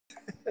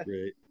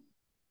Right.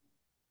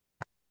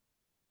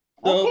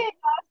 Okay, So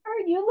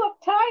Oscar, you look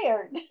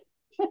tired.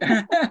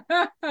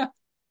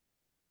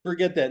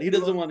 forget that. He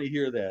doesn't want to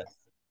hear that.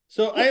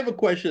 So I have a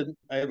question.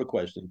 I have a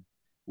question.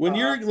 When Uh,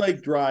 you're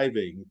like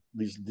driving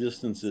these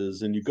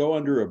distances and you go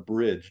under a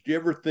bridge, do you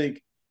ever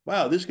think,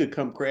 wow, this could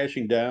come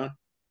crashing down?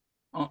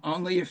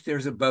 Only if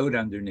there's a boat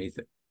underneath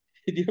it.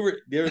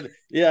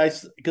 Yeah,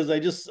 because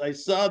I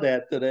saw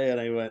that today and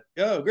I went,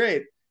 oh,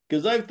 great.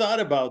 Because I've thought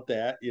about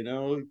that,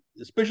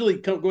 especially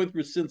going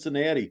through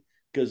Cincinnati,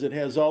 because it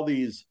has all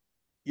these,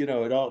 it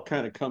all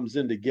kind of comes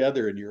in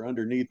together and you're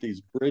underneath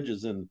these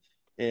bridges and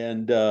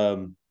and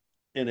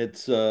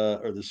it's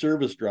or the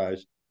service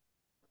drives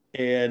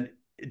and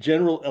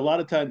a lot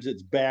of times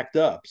it's backed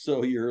up.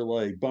 So you're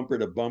like bumper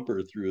to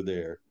bumper through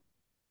there.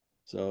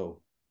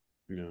 So,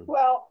 you know.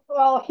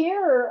 Well,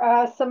 here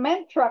a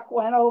cement truck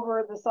went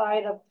over the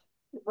side of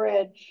the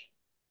bridge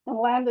and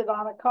landed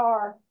on a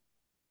car.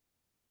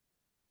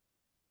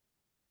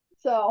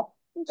 So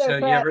So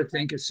there's you that. ever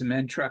think a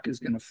cement truck is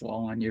going to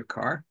fall on your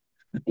car?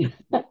 Never,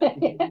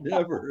 I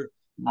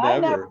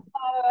never never.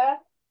 thought of that.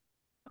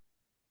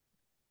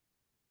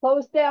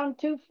 Closed down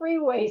two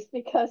freeways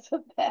because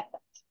of that.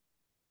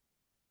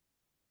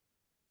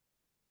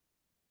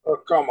 oh,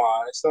 come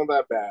on. It's not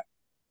that bad.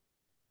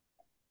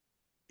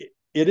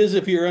 It is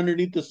if you're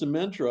underneath the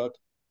cement truck,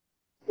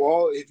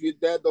 Well, if you're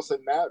dead,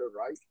 doesn't matter,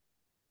 right?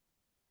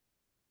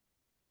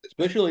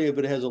 especially if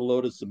it has a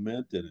load of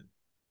cement in it.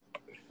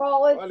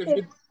 Well, Well,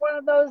 it's one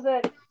of those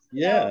that,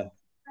 you know,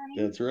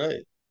 Yeah, that's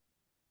right.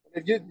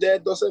 if you're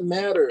dead, doesn't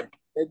matter.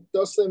 It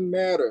doesn't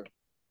matter.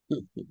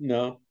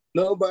 No,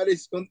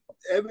 Nobody's going.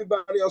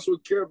 Everybody else will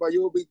care, but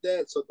you will be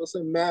dead, so it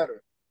doesn't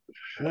matter.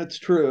 that's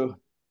true.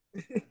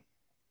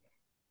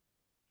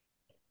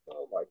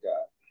 Oh my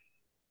God.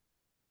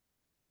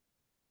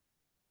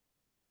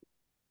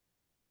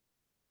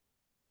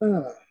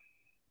 So,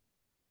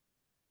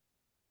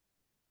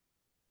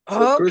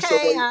 Okay,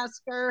 Christopher,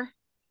 Oscar,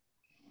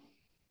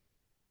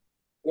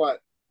 what?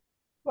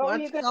 what were you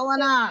what's going going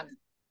to on?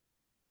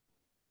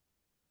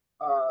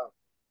 Uh,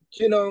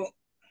 you know,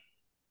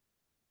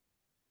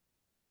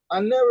 I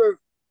never.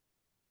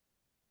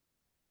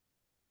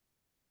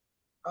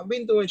 I've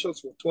been doing shows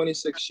for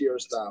 26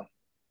 years now,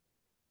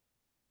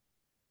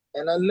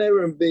 and I've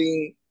never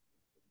been.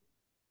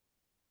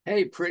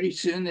 Hey, pretty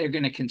soon they're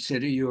going to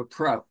consider you a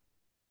pro.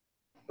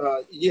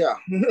 Yeah.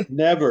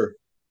 Never.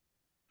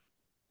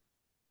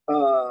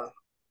 Uh,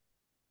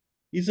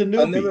 He's a I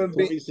newbie, never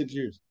been. 26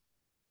 years.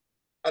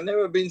 I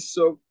never been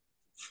so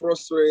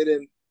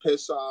frustrated,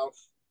 pissed off,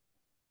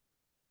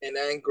 and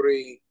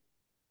angry,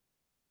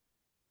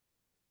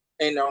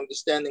 and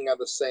understanding at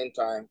the same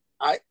time.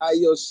 I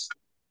just.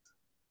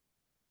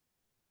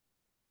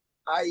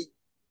 I.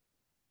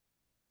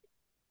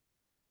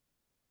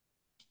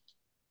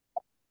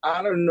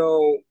 I don't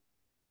know.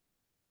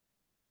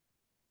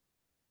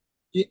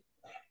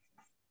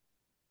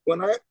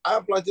 When I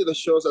apply to the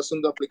shows as soon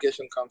as the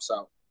application comes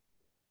out,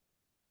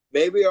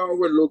 maybe I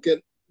overlook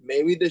it.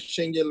 Maybe they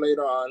change it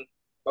later on.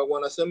 But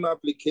when I send my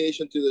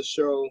application to the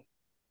show,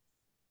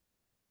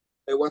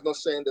 it was not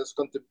saying that's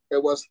going to.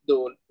 It was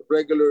the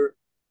regular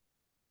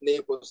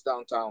Naples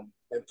downtown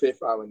and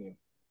Fifth Avenue.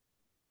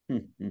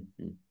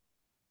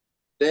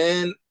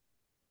 Then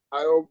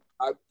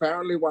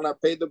apparently when I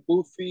paid the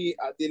booth fee,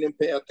 I didn't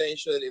pay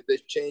attention if they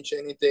changed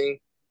anything.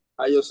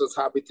 I just was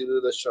happy to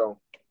do the show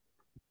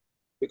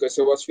because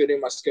it was fitting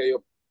my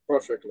schedule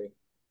perfectly.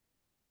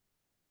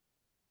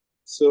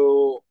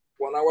 So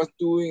when I was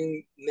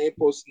doing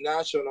Naples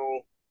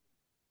National,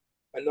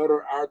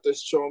 another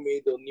artist showed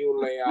me the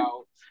new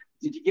layout.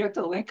 Did you get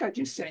the link I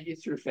just sent you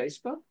through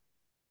Facebook?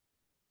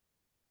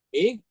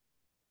 Eh?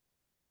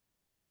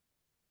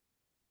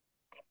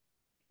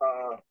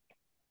 Uh,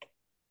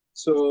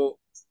 so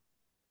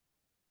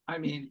I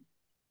mean,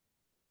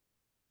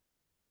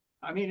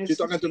 you it's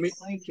the talking to same me?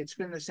 link. It's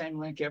been the same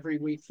link every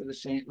week for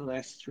the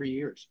last 3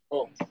 years.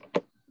 Oh,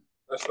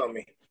 that's not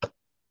me.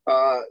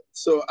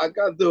 So I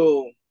got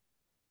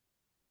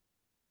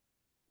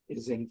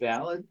Is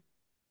invalid.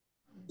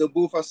 the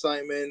booth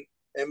assignment,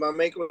 and my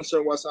main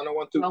concern was I don't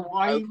want to. Well,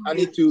 why are you I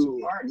need using to.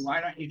 Safari?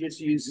 Why don't you just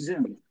use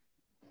Zoom?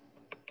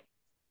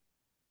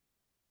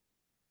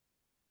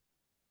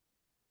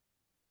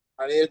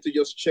 I needed to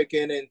just check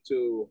in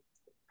into.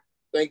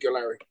 Thank you,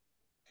 Larry.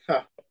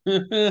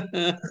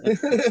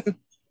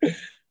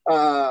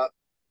 uh,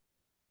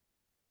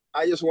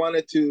 I just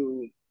wanted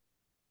to.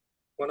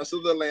 When I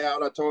saw the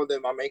layout, I told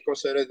them my main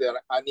concern is that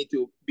I need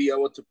to be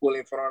able to pull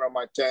in front of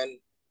my tent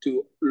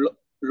to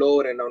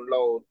load and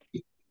unload.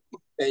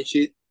 And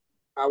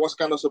I was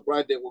kind of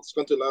surprised they was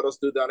going to let us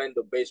do that in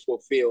the baseball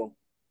field.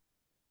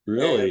 And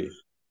Really?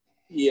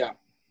 yeah,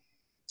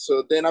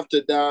 so then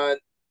after that,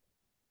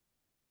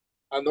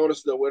 I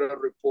noticed the weather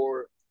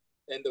report,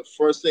 and the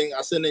first thing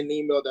I sent an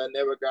email that I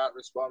never got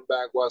respond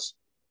back was,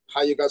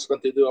 "How you guys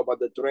going to do about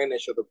the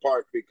drainage of the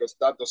park because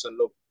that doesn't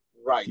look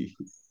right."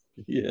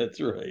 Yeah, that's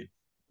right.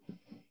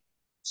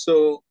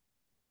 So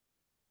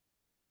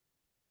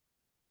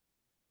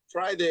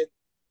Friday,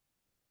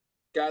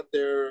 got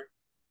there.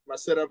 My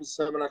setup is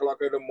 7 o'clock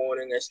in the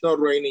morning. It's not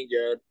raining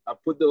yet. I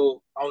put the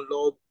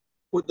unload,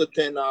 put the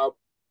tent up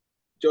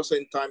just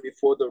in time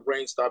before the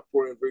rain started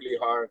pouring really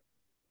hard.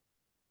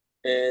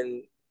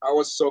 And I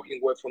was soaking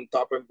wet from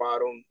top and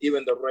bottom,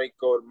 even the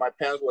raincoat. My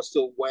pants were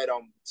still wet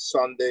on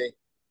Sunday.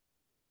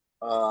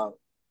 Uh,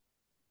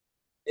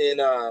 and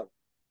uh,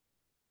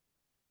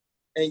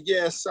 and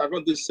yes, I'm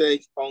going to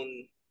say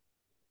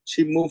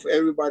she moved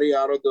everybody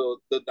out of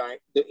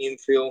the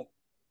infield.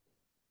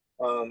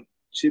 Um,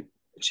 she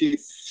she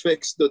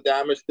fixed the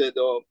damage that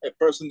a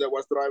person that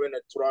was driving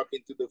a truck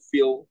into the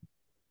field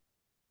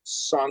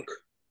sunk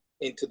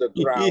into the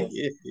ground.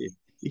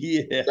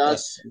 Yeah.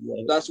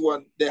 That's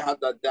what they had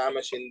that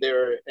damage in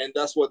there, and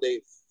that's what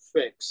they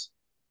fixed.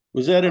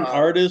 Was that an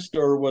artist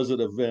or was it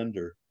a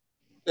vendor?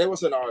 There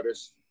was an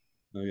artist.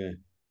 Okay.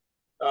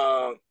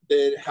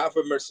 They have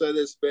a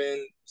Mercedes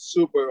Benz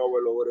super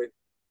overloaded,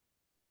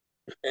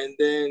 and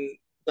then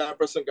that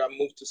person got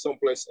moved to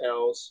someplace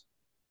else,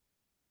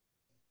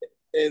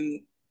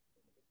 and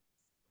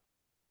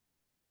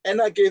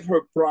I gave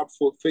her prop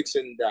for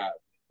fixing that.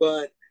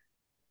 But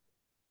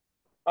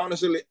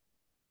honestly,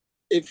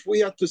 if we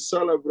had to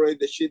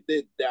celebrate that she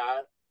did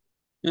that,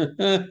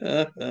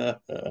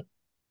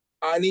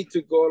 I need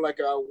to go like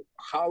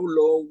how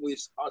low we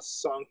are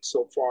sunk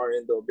so far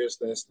in the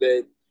business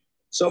that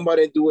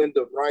somebody doing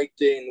the right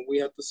thing, we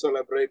have to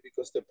celebrate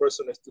because the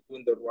person is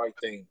doing the right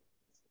thing.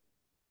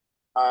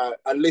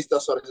 At least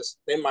that's what I just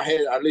in my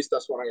head. At least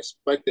that's what I'm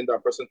expecting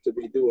that person to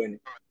be doing.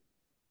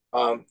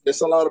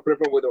 There's a lot of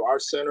people with the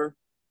art center.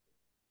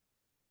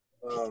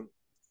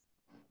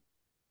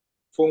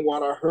 From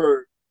what I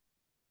heard,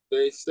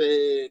 they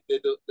say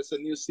that there's a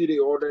new city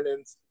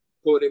ordinance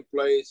put in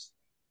place.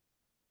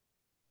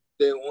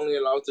 They only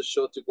allowed the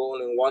show to go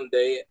on in one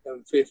day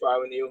on Fifth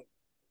Avenue.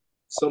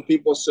 Some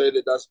people say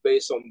that that's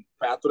based on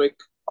Patrick,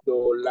 the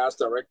last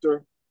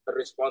director. I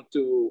respond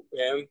to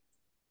him.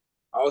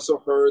 I also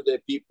heard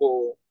that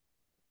people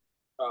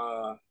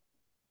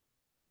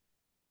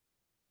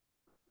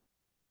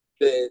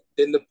they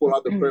didn't pull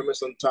out the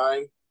permits on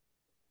time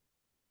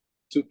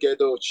to get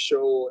the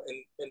show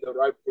in the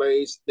right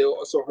place. They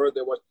also heard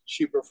that it was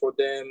cheaper for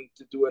them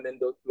to do it in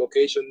the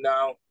location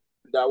now.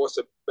 That was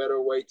a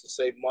better way to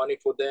save money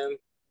for them.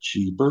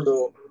 Cheaper?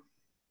 So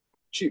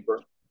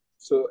cheaper.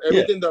 So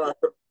everything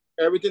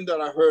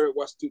that I heard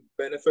was to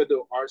benefit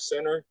the art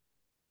center,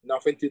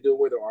 nothing to do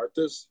with the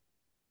artists.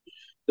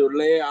 The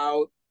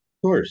layout,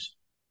 of course,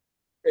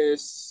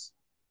 is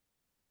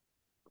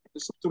the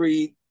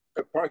street,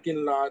 a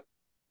parking lot,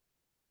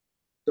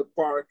 the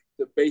park,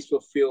 the baseball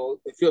field.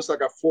 It feels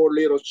like a 4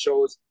 little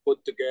shows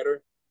put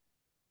together.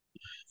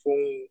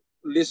 From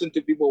listening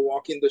to people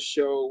walking the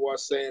show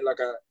was saying like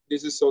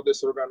this is so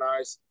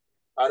disorganized.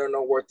 I don't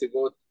know where to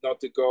go,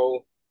 not to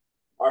go.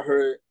 I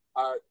heard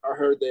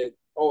that,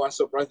 oh, I'm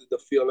surprised that the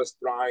field is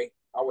dry.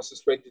 I was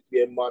expecting to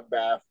be a mud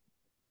bath.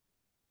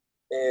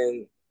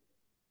 And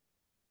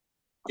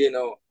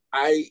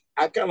I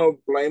kind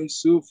of blame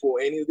Sue for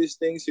any of these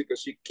things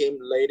because she came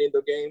late in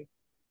the game.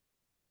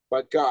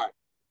 But God,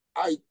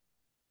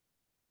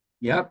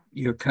 Yep,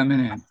 you're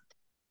coming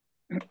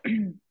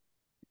in.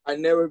 I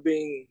never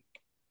been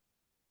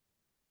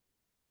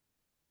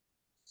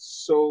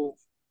so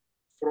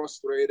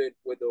frustrated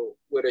with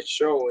a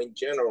show in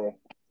general.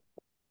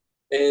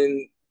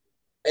 And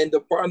the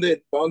part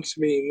that bugs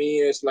me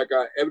is like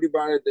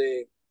everybody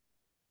that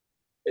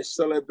is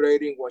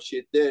celebrating what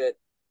she did,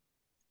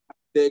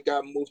 they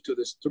got moved to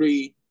the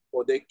street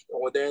or they're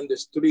in the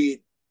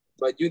street,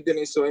 but you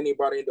didn't saw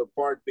anybody in the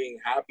park being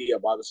happy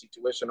about the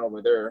situation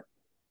over there.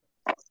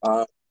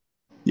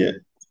 Yeah.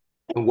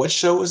 And what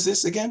show is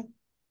this again?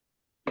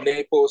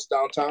 Naples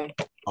downtown.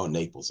 Oh,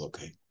 Naples.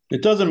 Okay.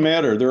 It doesn't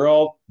matter.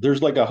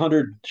 There's like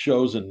 100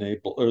 shows in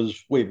Naples. Or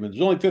wait a minute,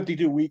 there's only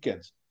 52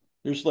 weekends.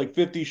 There's like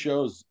 50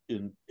 shows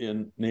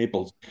in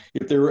Naples.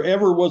 If there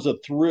ever was a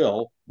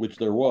thrill, which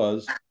there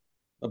was,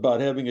 about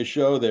having a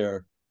show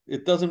there,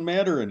 it doesn't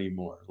matter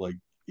anymore. Like,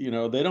 they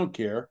don't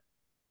care.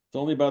 It's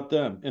only about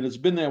them. And it's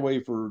been that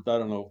way for, I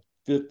don't know,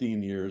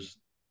 15 years.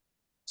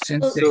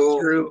 Since they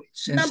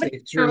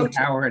threw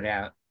Howard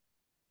out.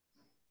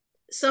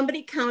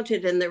 Somebody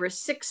counted and there were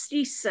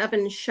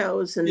 67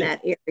 shows in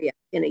that area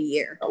in a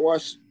year. I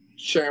was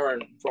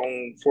Sharon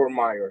from Fort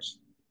Myers.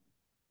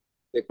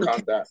 They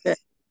count that. Good.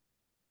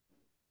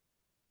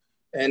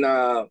 And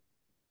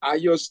I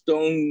just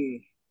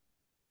don't,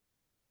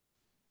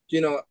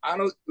 I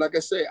don't, like I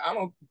say, I'm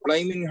not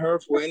blaming her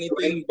for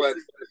anything, but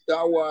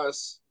that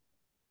was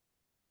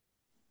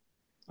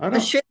a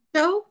shit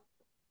show.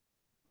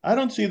 I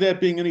don't see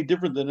that being any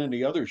different than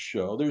any other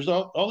show. There's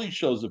all these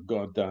shows have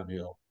gone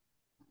downhill.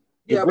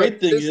 The great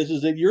thing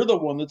is that you're the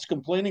one that's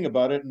complaining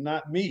about it and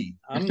not me.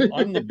 I'm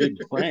the big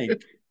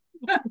crank.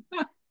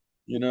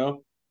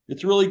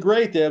 It's really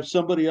great to have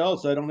somebody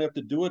else. I don't have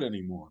to do it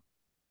anymore.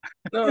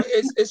 No,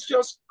 it's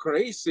just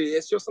crazy.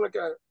 It's just like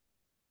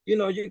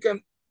you can,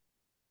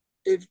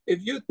 if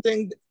you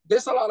think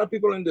there's a lot of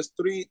people in the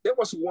street. There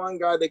was one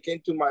guy that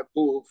came to my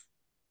booth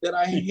that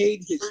I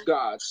hate his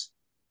guts.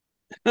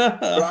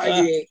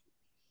 bragging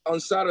on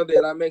Saturday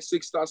that I make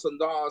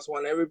 $6,000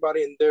 when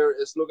everybody in there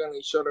is looking at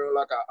each other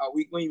like, are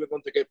we even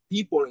going to get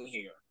people in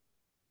here?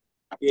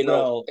 You know,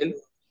 Well, and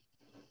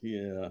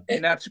yeah, You're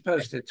not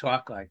supposed to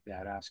talk like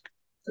that, Oscar.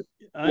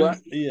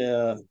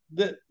 yeah.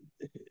 That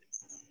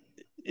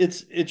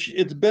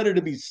it's better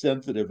to be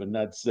sensitive and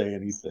not say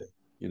anything.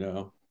 You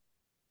know.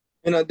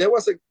 There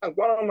was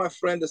one of my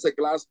friends is a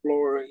glass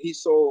blower. He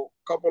sold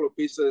a couple of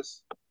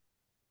pieces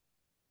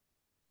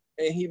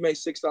and he made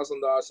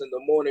 $6,000 in the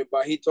morning.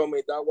 But he told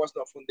me that was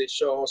not from this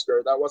show,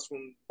 Oscar. That was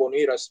from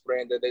Bonita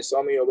Spring that they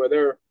saw me over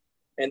there,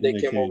 and they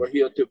came over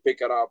here to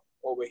pick it up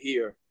over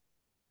here.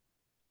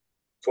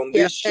 From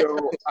this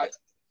show,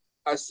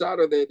 I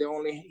Saturday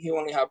he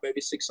only had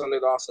maybe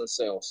 $600 in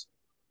sales.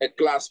 A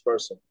glass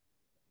person,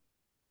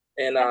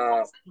 and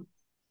awesome.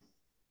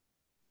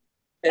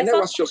 and that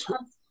was just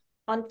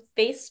on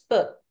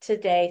Facebook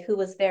today who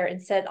was there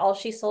and said all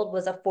she sold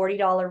was a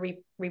 $40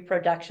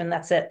 reproduction.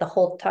 That's it the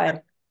whole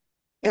time.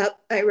 Yep,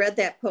 I read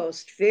that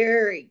post.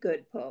 Very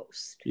good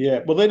post. Yeah,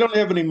 well, they don't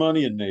have any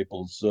money in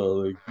Naples,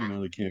 so they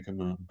can't come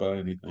out and buy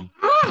anything.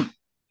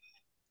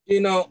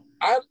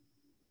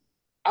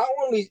 I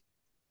only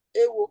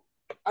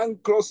I'm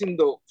closing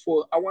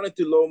I wanted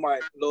to load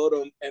my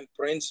load and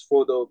prints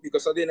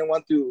because I didn't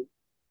want to.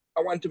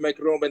 I want to make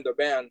room in the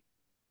van,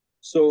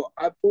 so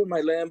I put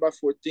my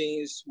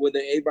 11x14s with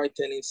the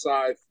 8x10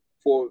 inside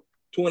for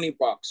 $20.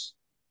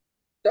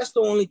 That's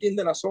the only thing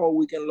that I saw a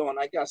weekend long.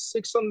 I got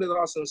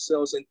 $600 in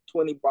sales and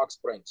 $20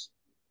 prints.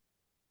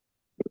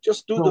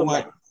 Just do the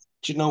math.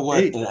 Do you know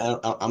what? Hey.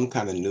 I'm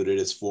kind of new to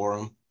this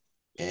forum,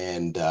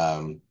 and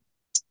I've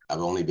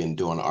only been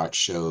doing art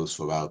shows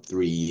for about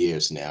 3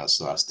 years now,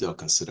 so I still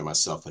consider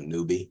myself a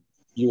newbie.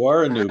 You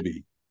are a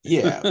newbie.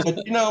 Yeah, but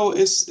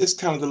it's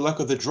kind of the luck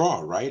of the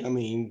draw, right? I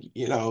mean,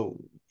 you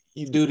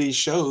do these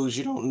shows,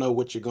 you don't know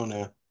what you're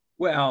gonna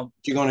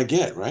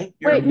get, right?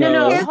 Wait,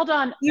 no, hold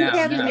on.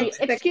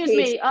 Excuse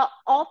me.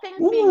 All things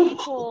being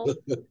equal,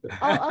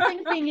 all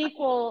things being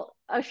equal,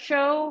 a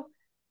show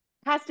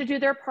has to do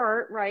their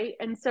part, right?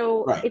 And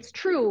so it's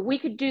true, we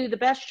could do the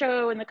best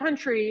show in the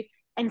country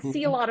and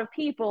see a lot of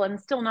people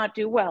and still not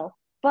do well.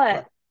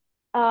 But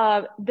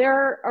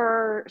there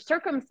are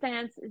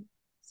circumstances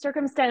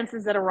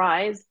that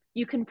arise.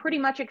 You can pretty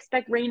much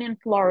expect rain in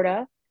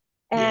Florida.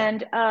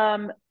 And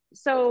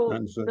so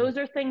those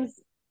are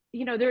things,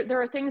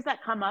 there are things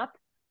that come up.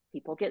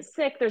 People get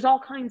sick. There's all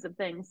kinds of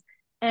things.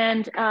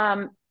 And,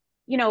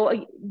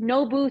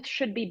 no booth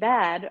should be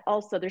bad.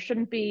 Also, there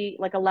shouldn't be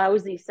like a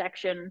lousy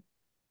section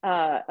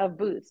of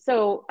booths.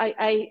 So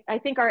I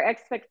think our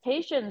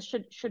expectations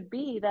should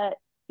be that,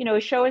 a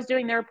show is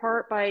doing their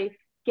part by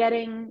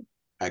getting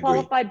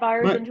qualified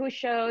buyers into a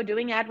show,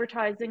 doing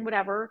advertising,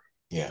 whatever.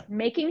 Yeah.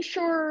 Making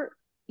sure,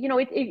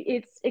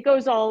 it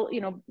goes all,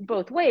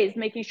 both ways,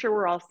 making sure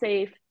we're all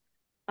safe.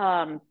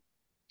 And,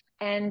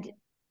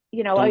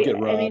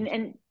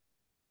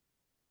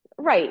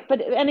 right.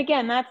 But, and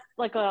again, that's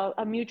like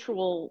a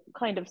mutual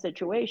kind of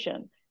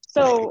situation.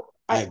 So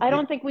I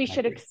don't think we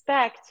should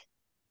expect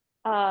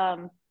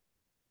bad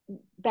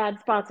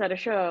spots at a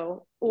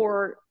show,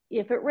 or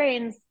if it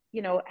rains,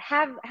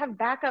 have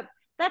backup.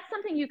 That's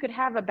something you could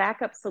have a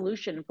backup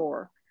solution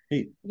for,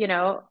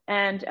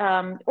 and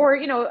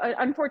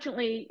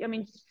unfortunately, I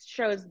mean,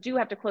 shows do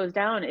have to close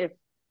down if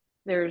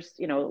there's,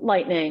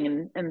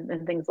 lightning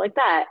and things like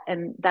that.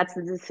 And that's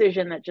the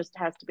decision that just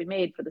has to be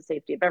made for the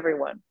safety of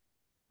everyone.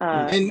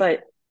 And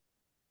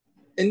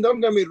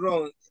don't get me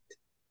wrong,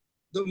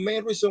 the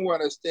main reason why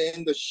I stay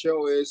in the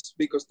show is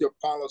because their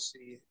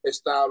policy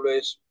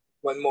established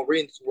when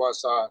Maureen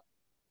was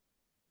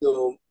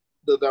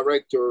the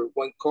director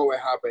when COVID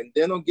happened.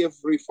 They don't give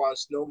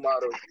refunds no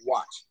matter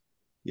what.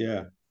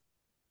 Yeah.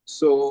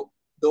 So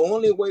the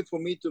only way for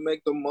me to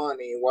make the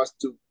money was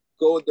to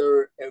go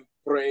there and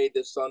pray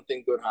that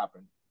something good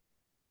happen.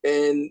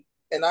 And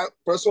I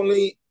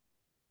personally,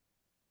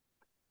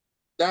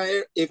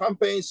 that if I'm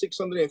paying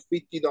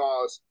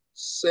 $650,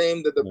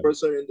 same that the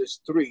person in the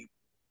street,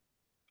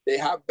 they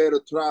have better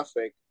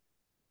traffic.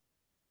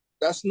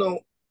 That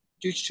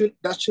should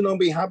not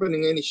be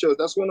happening in any show.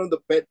 That's one of the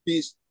pet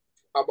peeves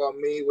about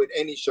me with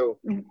any show.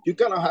 You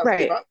cannot have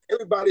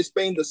everybody's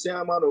paying the same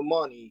amount of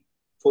money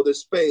for the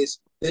space.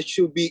 There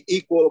should be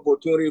equal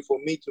opportunity for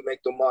me to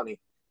make the money.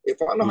 If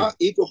I don't have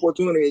equal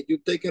opportunity, you're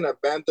taking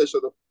advantage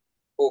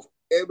of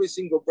every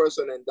single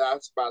person in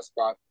that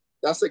spot.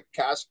 That's a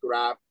cash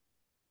grab.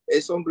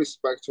 It's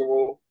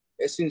unrespectful.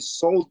 It's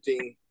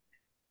insulting.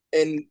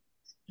 And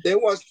there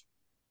was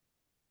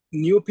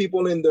new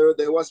people in there.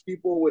 There was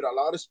people with a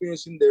lot of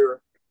experience in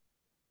there.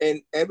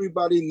 And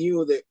everybody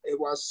knew that it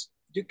was,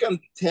 you can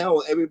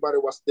tell everybody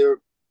was there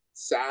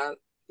sad,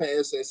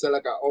 pissed, and said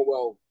like, oh,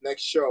 well,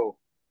 next show,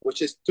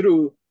 which is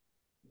true.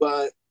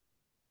 But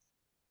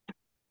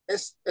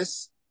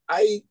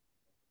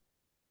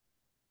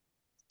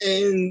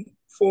and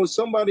for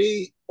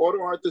somebody,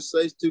 auto artist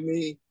says to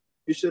me,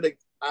 you should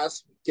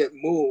get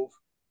moved.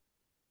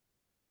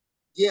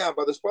 Yeah,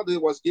 but the spot that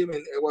it was given,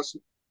 it was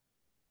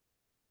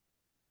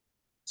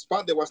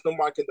spot that was not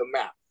marked in the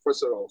map,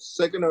 first of all.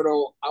 Second of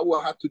all, I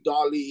will have to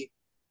dolly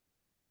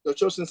the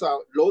show since I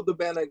load the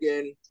band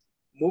again,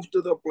 move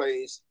to the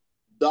place,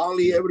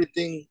 dolly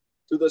everything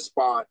to the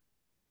spot.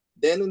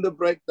 Then in the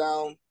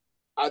breakdown,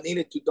 I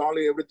needed to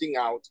dolly everything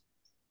out.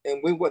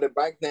 And with a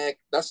back neck,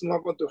 that's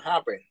not going to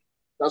happen.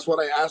 That's what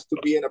I asked to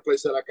be in a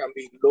place that I can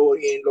be load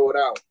in, load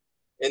out.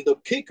 And the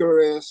kicker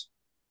is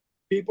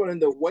people in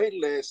the wait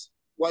list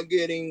were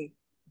getting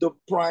the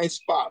prime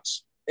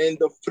spots in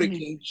the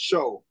freaking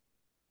show.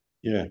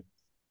 Yeah.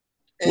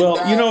 And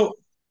well, you know,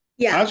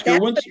 yeah, Oscar,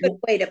 that's a good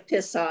way to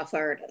piss off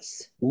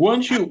artists.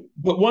 Once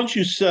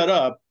you set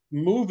up,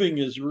 moving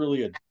is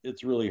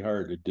it's really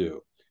hard to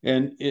do.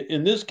 And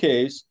in this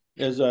case,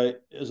 as I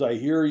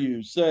hear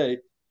you say,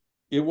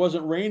 it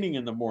wasn't raining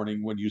in the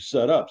morning when you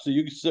set up. So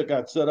you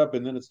got set up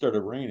and then it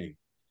started raining.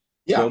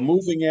 Yeah. So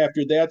moving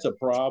after that's a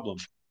problem.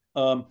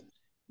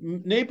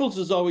 Naples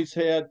has always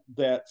had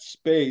that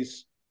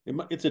space.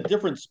 It's a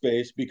different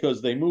space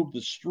because they moved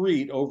the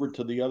street over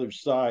to the other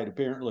side.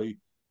 Apparently,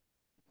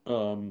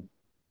 uh,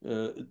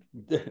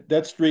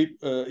 that street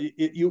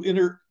you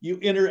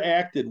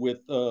interacted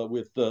with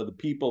the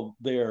people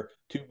there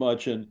too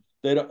much, and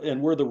they don't,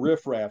 and we're the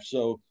riffraff,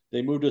 so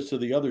they moved us to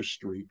the other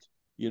street,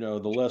 the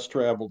less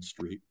traveled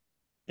street,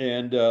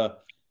 and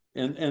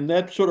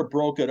that sort of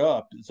broke it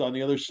up. It's on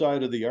the other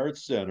side of the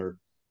arts center,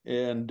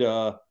 and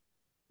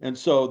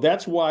so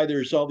that's why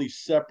there's all these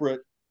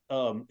separate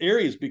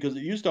areas, because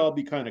it used to all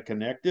be kind of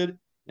connected,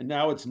 and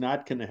now it's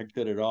not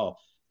connected at all.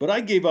 But I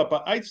gave up.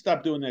 I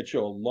stopped doing that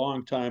show a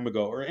long time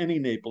ago, or any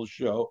Naples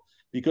show,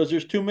 because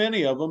there's too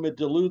many of them. It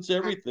dilutes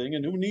everything,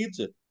 and who needs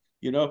it?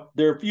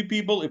 There are a few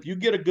people. If you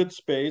get a good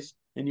space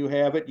and you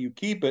have it, you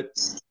keep it,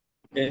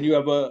 and you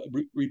have a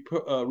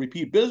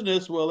repeat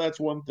business. Well, that's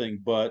one thing,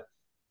 but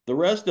the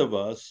rest of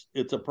us,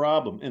 it's a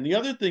problem. And the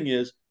other thing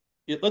is,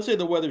 let's say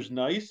the weather's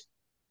nice.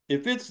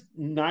 If it's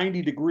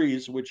 90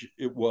 degrees, which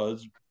it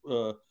was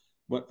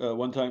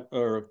one time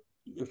or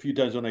a few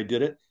times when I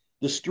did it,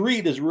 the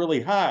street is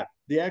really hot.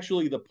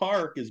 The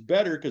park is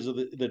better because of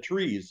the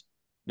trees.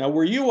 Now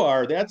where you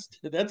are,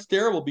 that's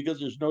terrible because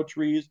there's no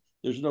trees,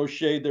 there's no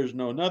shade, there's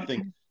no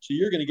nothing. So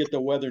you're going to get the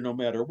weather no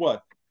matter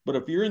what. But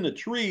if you're in the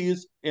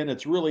trees and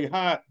it's really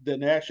hot,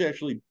 then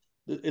actually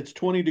it's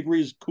 20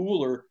 degrees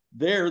cooler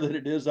there than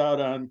it is out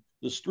on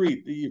the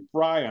street. You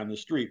fry on the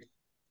street.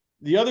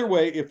 The other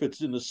way, if it's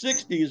in the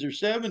 60s or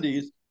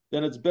 70s,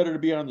 then it's better to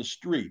be on the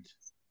street.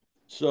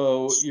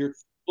 So you're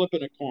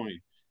flipping a coin.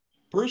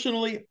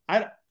 Personally,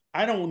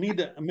 I don't need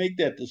to make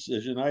that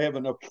decision. I have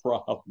enough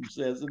problems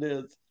as it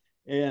is.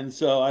 And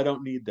so I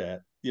don't need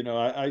that.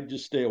 I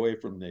just stay away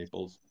from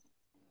Naples.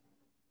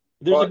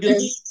 There's a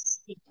good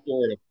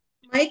story.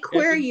 Mike,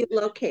 where are you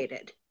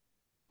located?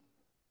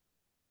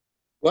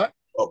 What?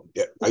 Oh,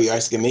 yeah. Are you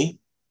asking me?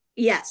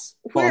 Yes.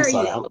 Where I'm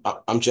sorry. Are you?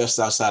 I'm just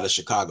outside of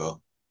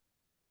Chicago.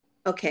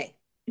 Okay.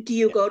 Do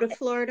you go to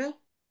Florida?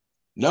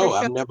 No,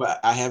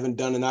 I haven't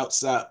done an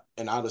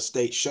out of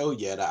state show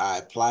yet. I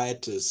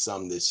applied to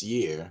some this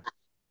year.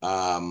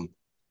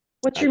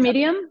 What's your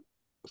medium?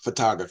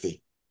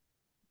 Photography.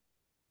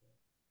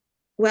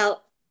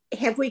 Well,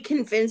 have we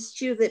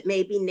convinced you that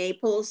maybe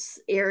Naples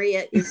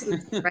area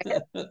isn't the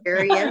right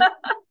area?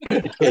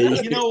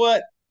 You know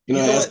what?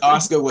 As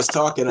Oscar was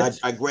talking,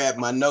 I grabbed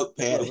my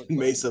notepad and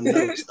made some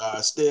notes.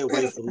 Stay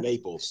away from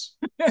Naples.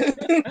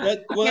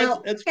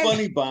 That's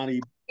funny,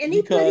 Bonnie,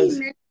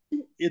 because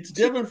it's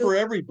different for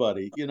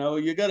everybody.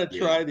 You got to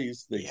try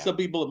these things. Yeah. Some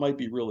people, it might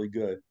be really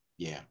good.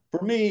 Yeah.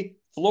 For me,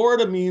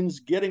 Florida means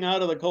getting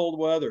out of the cold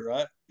weather.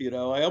 I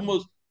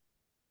almost,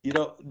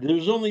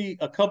 there's only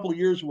a couple of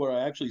years where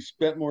I actually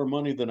spent more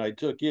money than I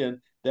took in.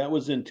 That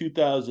was in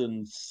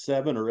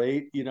 2007 or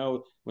 8,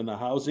 when the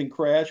housing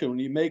crash.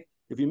 And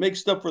if you make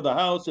stuff for the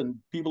house and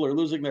people are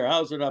losing their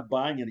house, they're not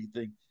buying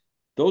anything.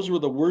 Those were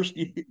the worst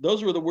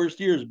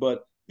years.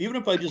 But even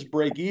if I just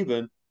break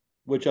even,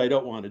 which I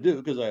don't want to do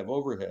because I have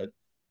overhead,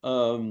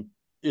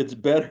 it's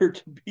better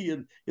to be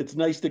in. It's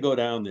nice to go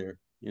down there,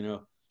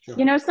 Sure.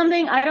 You know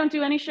something? I don't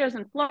do any shows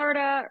in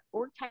Florida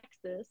or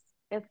Texas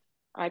if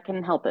I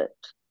can help it.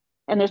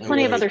 And there's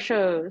plenty of other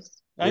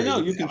shows. I know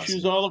you can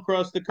choose all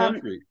across the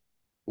country.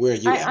 Where are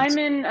you?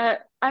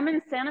 I'm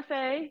in Santa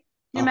Fe,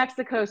 New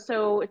Mexico,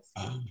 so it's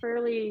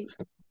fairly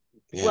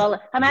well.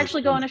 I'm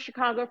actually going to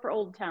Chicago for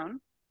Old Town.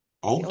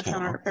 Old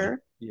Town Art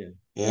Fair.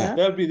 Yeah.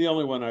 That'd be the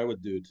only one I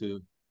would do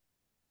too.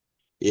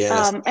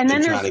 Yeah, and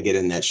then trying to get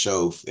in that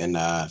show, and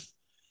I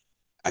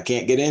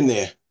can't get in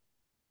there.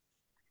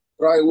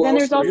 Right. Well, then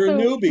there's also you're a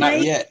newbie.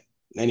 Not yet.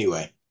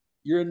 Anyway,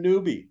 you're a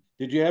newbie.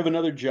 Did you have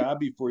another job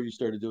before you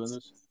started doing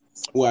this?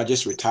 Well, I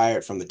just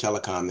retired from the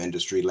telecom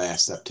industry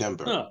last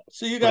September. Oh,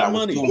 so you got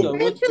money.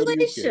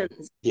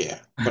 Congratulations. Yeah,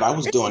 but I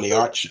was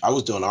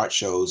doing art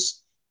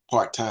shows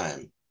part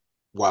time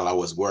while I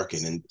was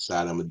working, and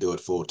decided I'm gonna do it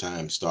full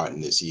time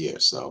starting this year.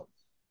 So,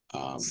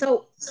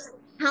 so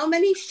how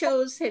many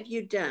shows have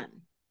you done?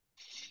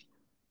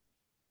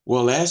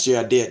 Well, last year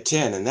I did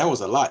 10, and that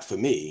was a lot for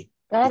me.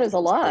 That is a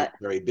lot.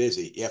 Very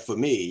busy. Yeah, for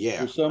me.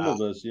 Yeah. For some of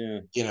us,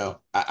 yeah.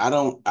 I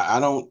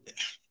don't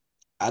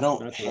I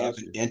don't Not have last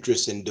an year.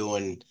 interest in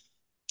doing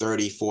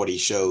 30, 40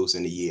 shows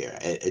in a year.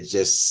 It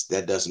just,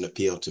 that doesn't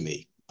appeal to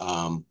me.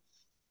 So,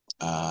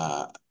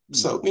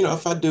 you know,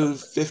 if I do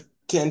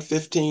 10,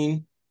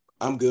 15,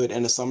 I'm good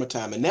in the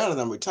summertime. And now that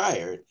I'm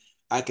retired,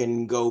 I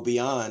can go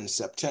beyond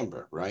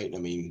September, right? I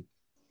mean,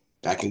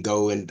 I can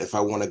go, and if I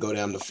want to go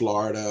down to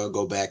Florida,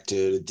 go back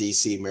to the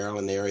DC,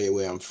 Maryland area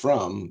where I'm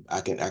from,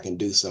 I can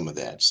do some of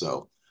that.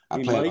 So I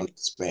Hey, plan on Mike,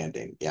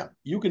 expanding. Yeah,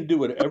 you can do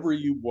whatever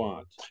you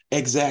want.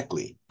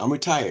 exactly. I'm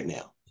retired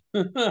now.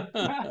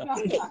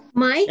 Okay,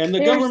 Mike, And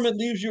the government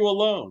leaves you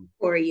alone.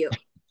 for you.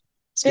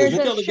 Excuse There's me.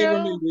 a Tell the show.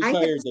 government you're I have a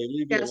retired, they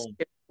leave you alone.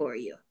 suggestion for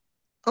you.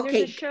 There's a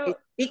Okay, show.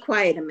 be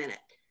quiet a minute,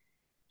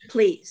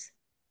 please.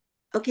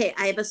 Okay,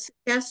 I have a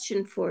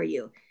suggestion for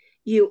you.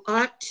 You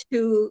ought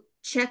to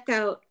check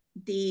out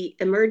the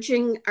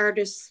emerging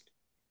artist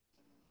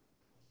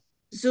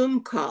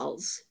Zoom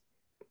calls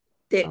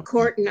that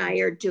Court and I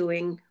are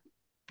doing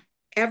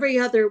every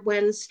other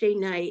Wednesday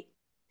night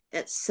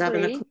at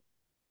 7 o'clock.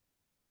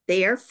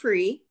 They are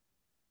free.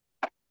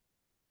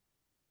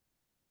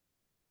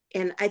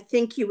 And I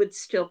think you would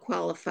still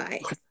qualify.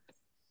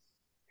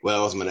 Well,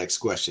 that was my next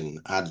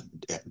question.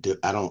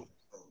 don't,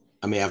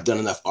 I mean, I've done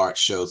enough art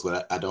shows,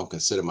 but I don't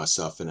consider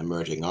myself an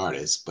emerging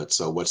artist. But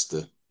so what's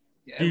the,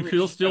 Do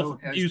you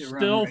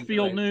still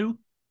feel new?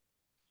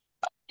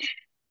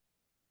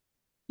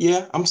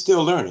 yeah, I'm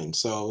still learning.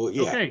 So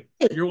yeah. Okay,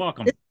 you're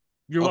welcome.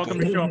 You're welcome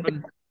to show up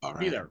and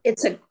be there.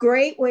 It's a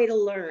great way to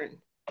learn.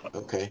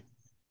 Okay.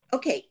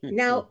 Okay,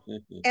 now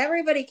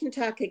everybody can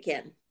talk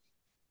again.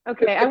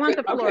 Okay, I want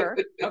the floor.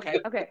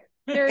 Okay.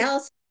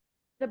 There's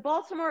the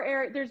Baltimore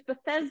area. There's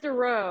Bethesda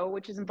Row,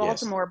 which is in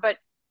Baltimore, but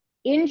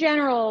in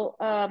general,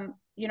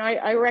 you know,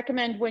 I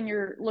recommend when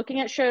you're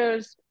looking at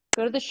shows,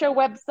 go to the show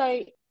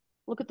website,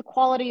 look at the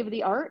quality of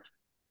the art.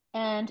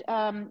 And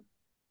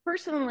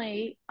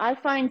personally, I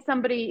find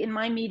somebody in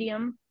my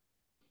medium,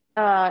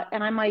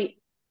 and I might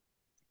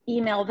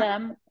email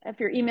them. If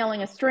you're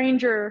emailing a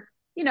stranger,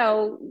 you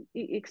know,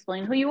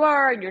 explain who you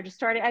are and you're just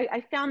starting.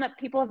 I found that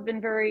people have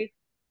been very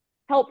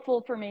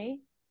helpful for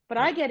me, but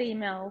I get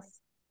emails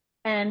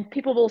and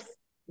people will,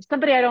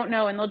 somebody I don't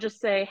know, and they'll just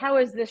say, how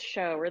is this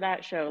show or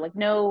that show? Like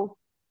no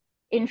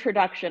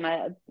introduction.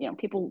 You know,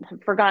 people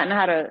have forgotten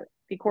how to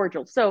be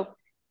cordial. So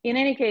in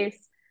any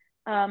case,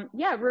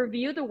 yeah,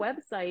 review the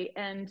website.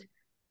 And,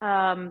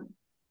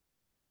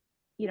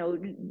 you know,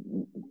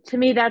 to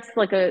me, that's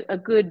like a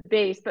good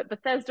base, but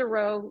Bethesda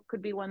Row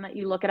could be one that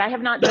you look at. I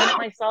have not done it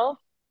myself.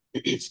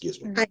 Excuse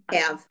me. I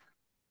have.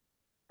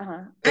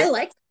 I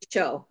like the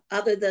show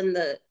other than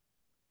the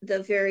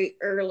very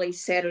early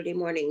Saturday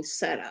morning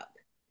setup.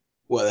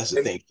 Well, that's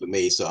the thing for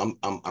me. So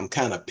I'm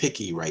kind of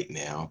picky right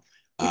now.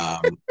 I,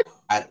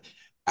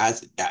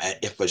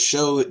 if a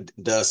show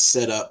does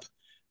set up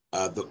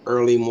the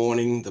early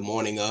morning, the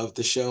morning of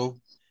the show,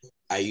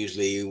 I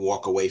usually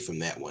walk away from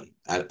that one.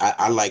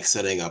 I like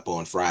setting up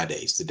on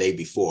Fridays, the day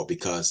before,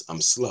 because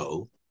I'm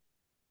slow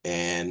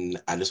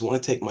and I just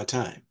want to take my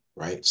time,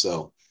 right?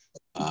 So,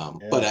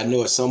 but I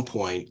know at some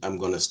point I'm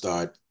going to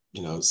start,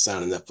 you know,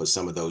 signing up for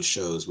some of those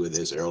shows where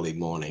there's early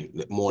morning.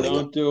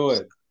 Don't do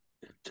it.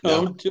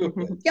 Don't do it.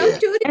 Don't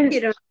do it if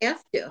you don't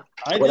have to.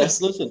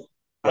 Listen.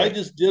 Right. I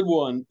just did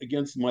one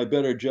against my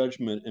better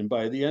judgment, and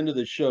by the end of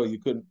the show, you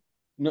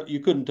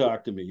couldn't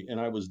talk to me, and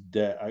I was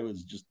dead. I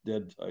was just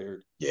dead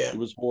tired. Yeah, it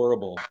was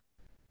horrible.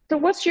 So,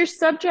 what's your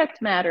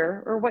subject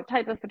matter, or what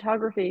type of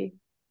photography?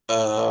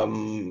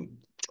 Fine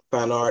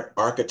art,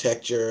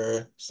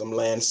 architecture, some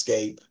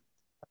landscape,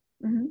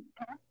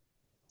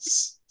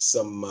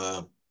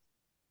 some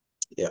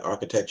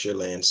architecture,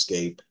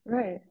 landscape,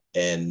 right,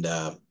 and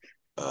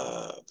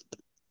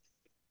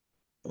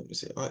let me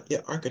see.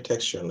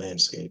 Architecture and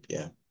landscape.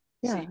 Yeah.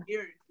 Yeah.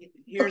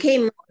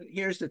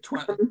 Here's the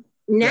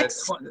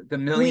next the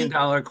 $1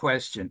 million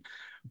question.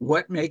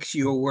 What makes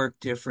your work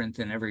different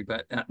than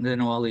everybody, than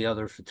all the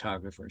other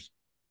photographers?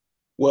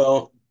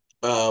 Well,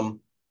 I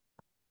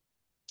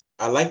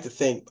like to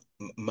think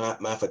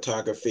my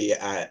photography,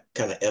 I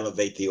kind of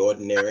elevate the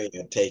ordinary. I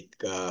take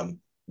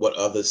what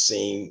others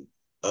deem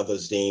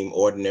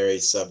ordinary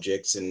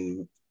subjects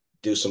and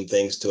do some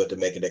things to it to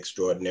make it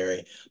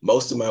extraordinary.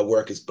 Most of my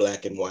work is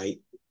black and white.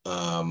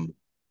 I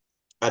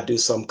do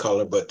some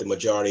color, but the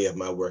majority of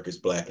my work is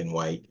black and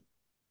white.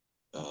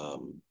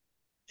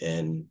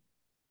 And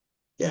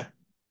yeah.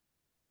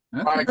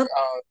 Okay.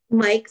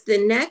 Mike, the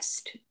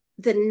next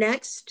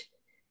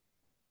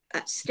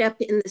step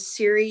in the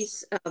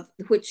series of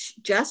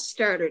which just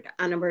started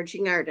on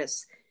emerging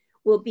artists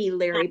will be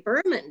Larry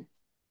Berman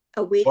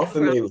a week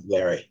from with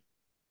Larry.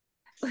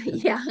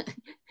 Yeah.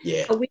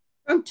 A week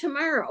from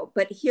tomorrow,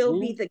 but he'll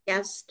be the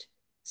guest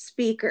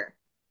speaker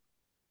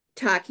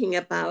talking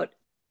about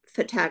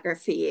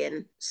photography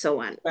and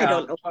so on. I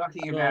don't know.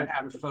 Talking about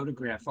how to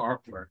photograph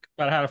artwork.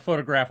 About how to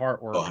photograph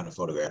artwork. Oh, how to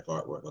photograph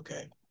artwork.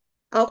 Okay.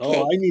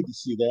 Oh, I need to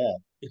see that.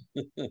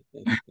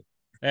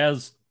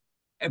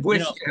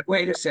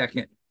 Wait a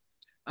second.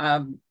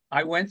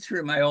 I went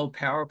through my old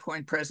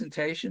PowerPoint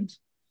presentations,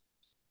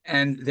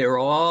 and they're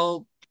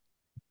all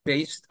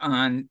based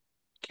on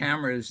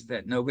cameras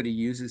that nobody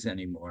uses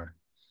anymore.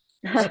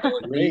 So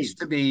it needs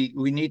to be,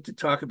 we need to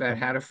talk about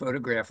how to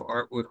photograph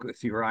artwork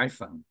with your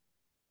iPhone.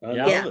 I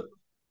love it.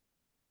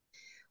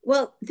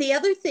 Well, the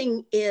other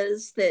thing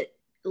is that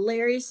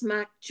Larry's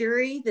mock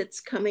jury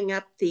that's coming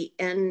up the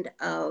end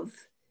of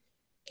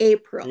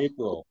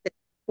April. The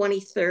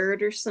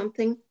 23rd or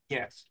something.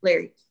 Yes.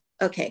 Larry.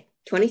 Okay,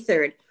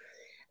 23rd.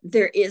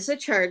 There is a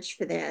charge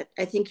for that.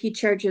 I think he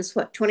charges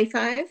what,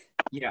 25?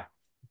 Yeah.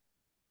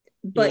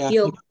 But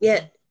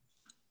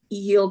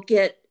you'll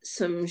get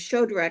some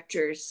show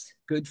directors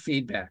good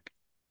feedback,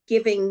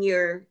 giving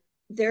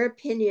their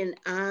opinion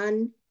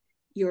on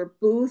your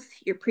booth,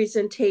 your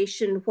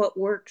presentation, what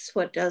works,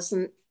 what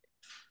doesn't.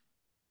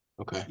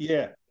 Okay.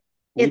 Yeah.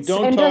 We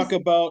don't talk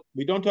about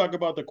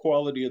the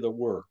quality of the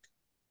work.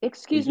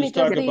 Excuse me, just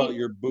talk about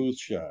your booth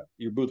shot,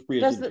 your booth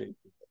presentation.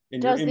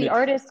 Does the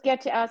artist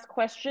get to ask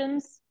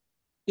questions?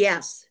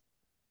 Yes.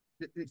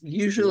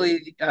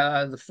 Usually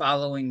the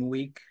following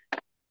week.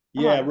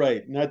 Yeah,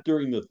 right. Not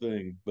during the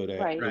thing, but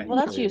right. Well,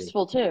 that's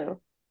useful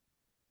too.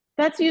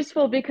 That's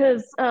useful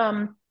because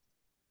Mike,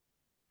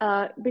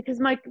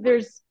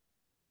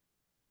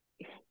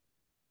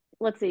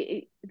 let's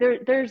see,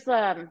 there's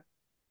a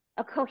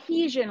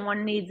cohesion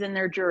one needs in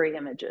their jury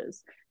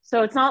images.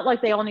 So it's not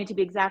like they all need to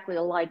be exactly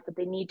alike, but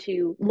they need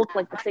to look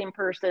like the same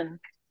person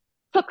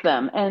took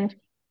them. And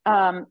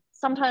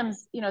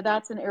sometimes,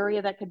 that's an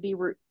area that could be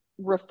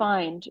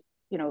refined,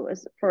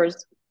 as far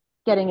as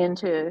getting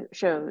into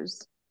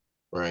shows.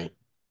 Right.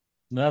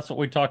 And that's what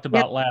we talked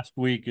about last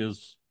week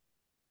is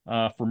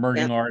for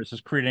emerging artists is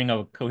creating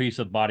a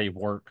cohesive body of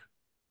work.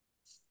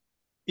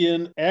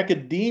 In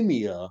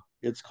academia,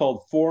 it's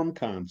called form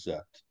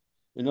concept.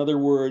 In other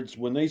words,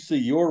 when they see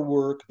your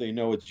work, they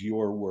know it's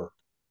your work.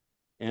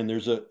 And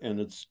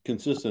it's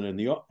consistent.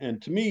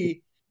 And to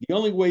me, the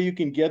only way you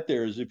can get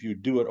there is if you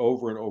do it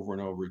over and over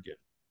and over again.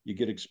 You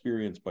get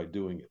experience by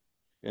doing it.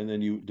 And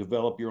then you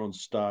develop your own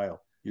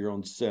style, your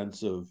own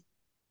sense of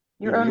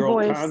your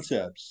own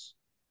concepts.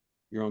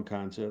 Your own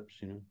concepts,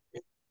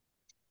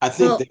 I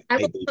think that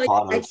might be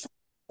part of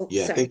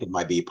I think it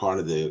might be part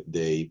of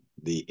the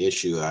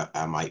issue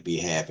I might be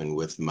having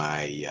with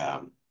my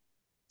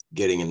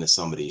getting into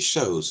some of these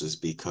shows is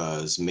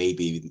because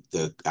maybe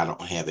I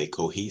don't have a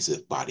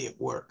cohesive body of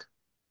work.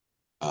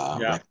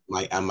 I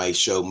might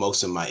show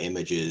most of my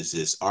images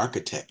is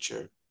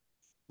architecture,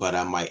 but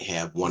I might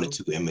have one or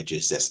two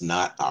images that's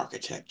not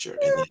architecture,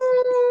 and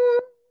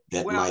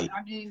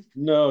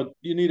no,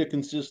 you need a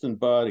consistent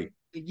body.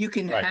 You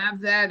can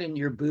have that in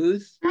your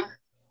booth,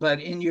 but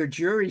in your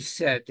jury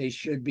set, they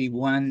should be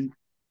one.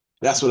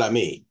 That's what I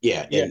mean.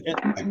 Yeah. And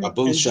a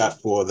booth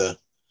shot for then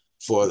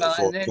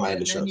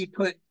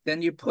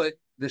you put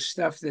the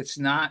stuff that's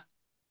not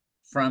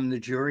from the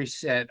jury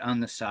set on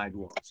the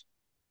sidewalls.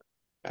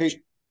 Hey,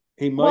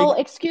 Mike.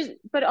 Well,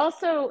 but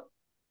also,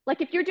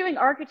 like if you're doing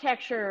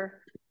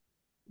architecture,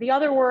 the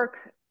other work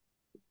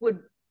would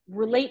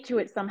relate to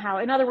it somehow.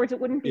 In other words, it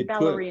wouldn't be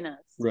ballerinas.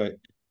 Right.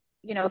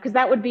 Because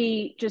that would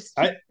be just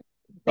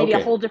maybe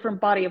a whole different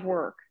body of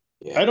work.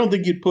 Yeah. I don't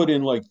think you'd put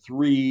in like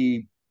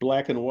 3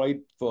 black and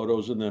white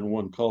photos and then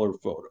 1 color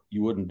photo.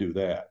 You wouldn't do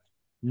that.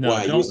 No,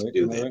 I used to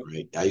do that,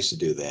 right? I used to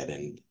do that,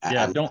 and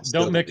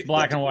don't mix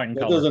black and white and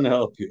color. That doesn't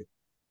help you.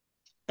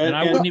 And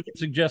I wouldn't even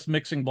suggest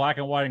mixing black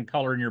and white and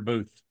color in your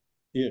booth.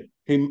 Yeah.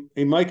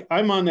 Hey, Mike,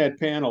 I'm on that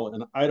panel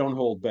and I don't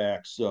hold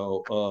back.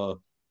 So,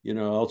 I'll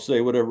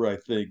say whatever I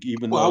think,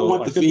 even though I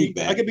want the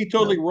feedback. I could be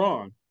totally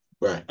wrong.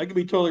 Right. I could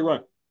be totally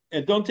wrong.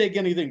 And don't take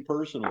anything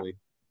personally.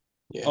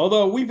 Yeah.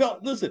 Although we've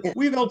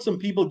helped some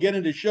people get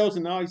into shows,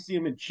 and now I see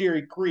them in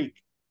Cherry Creek.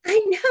 I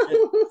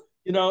know.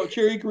 And,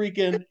 Cherry Creek,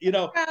 and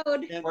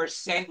or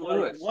St.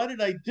 Louis. What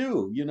did I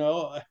do?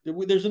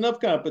 There's enough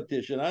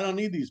competition. I don't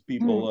need these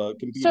people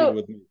competing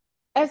with me.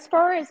 As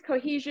far as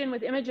cohesion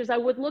with images, I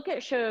would look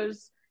at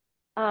shows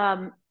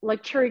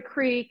like Cherry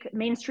Creek,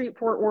 Main Street,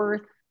 Fort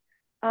Worth.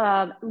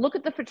 Look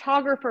at the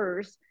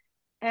photographers,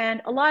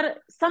 and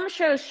some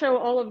shows show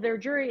all of their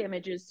jury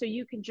images, so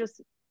you can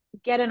just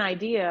get an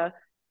idea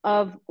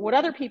of what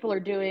other people are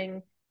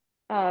doing,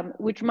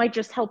 which might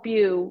just help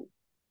you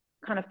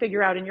kind of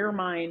figure out in your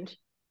mind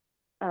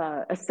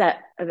a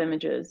set of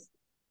images.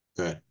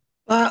 Okay.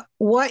 But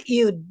what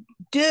you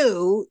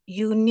do,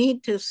 you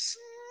need to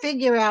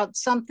figure out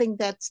something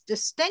that's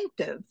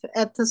distinctive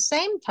at the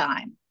same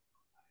time.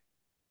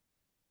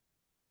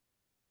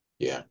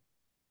 Yeah.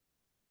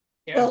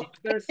 Well,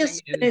 I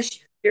just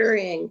finished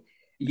jurying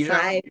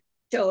 5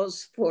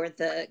 shows for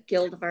the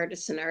Guild of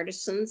Artists and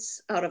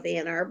Artisans out of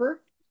Ann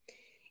Arbor.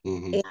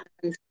 Mm-hmm.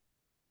 And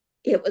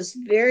it was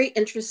very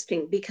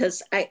interesting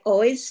because I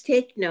always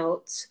take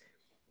notes.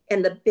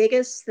 And the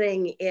biggest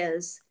thing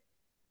is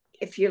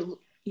if you're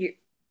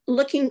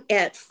looking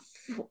at,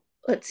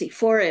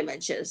 4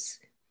 images,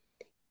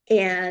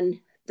 and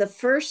the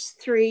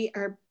first 3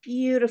 are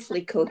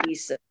beautifully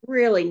cohesive,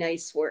 really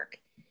nice work.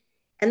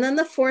 And then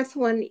the 4th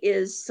one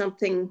is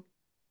something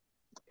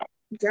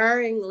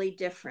jarringly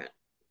different.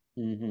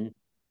 Mm-hmm.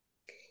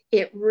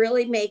 It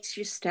really makes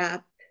you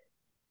stop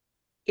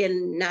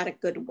in not a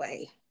good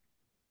way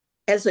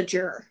as a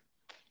juror?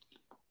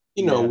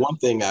 You know, one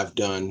thing I've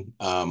done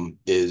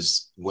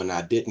is when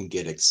I didn't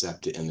get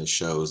accepted in the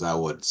shows, I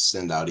would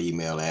send out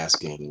email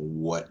asking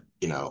what,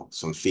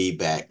 some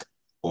feedback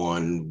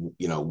on,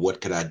 what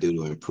could I do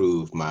to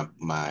improve my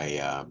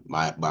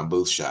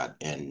booth shot,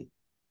 and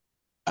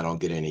I don't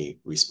get any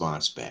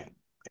response back.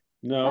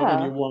 No,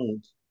 then you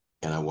won't.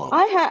 And I won't.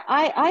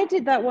 I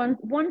did that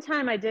one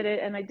time. I did it,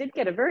 and I did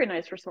get a very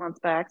nice response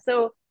back.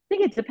 So I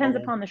think it depends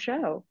upon the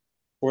show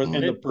and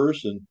the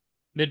person.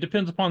 It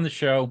depends upon the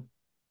show.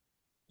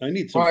 I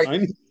need some. I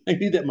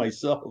need that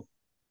myself.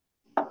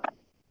 I'm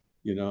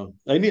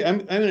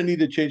gonna need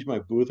to change my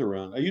booth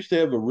around. I used to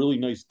have a really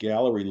nice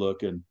gallery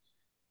look, and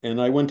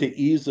I went to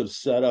ease of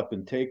setup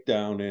and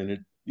takedown,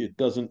 and it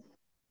doesn't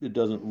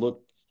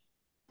look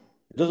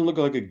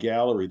like a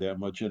gallery that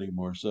much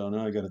anymore. So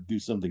now I got to do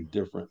something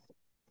different.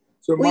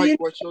 So well, Mike,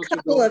 what shows a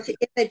couple of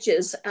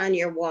images on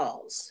your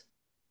walls?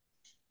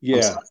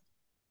 Yeah,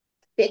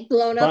 big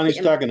blown up. Bonnie's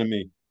talking to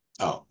me.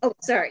 Oh,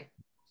 sorry.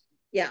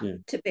 Yeah,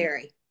 to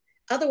Barry.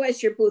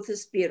 Otherwise, your booth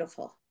is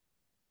beautiful.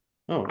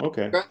 Oh,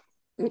 okay.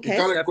 Okay.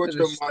 Except for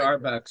the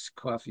Starbucks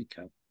coffee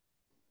cup.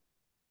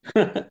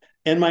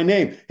 And my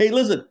name. Hey,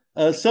 listen.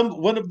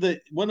 One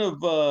of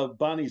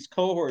Bonnie's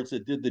cohorts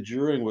that did the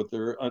jurying with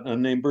her, a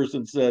unnamed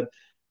person said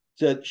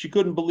she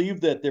couldn't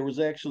believe that there was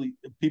actually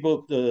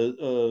people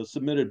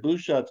submitted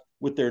booth shots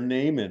with their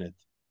name in it.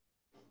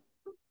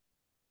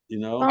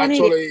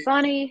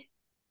 Bonnie,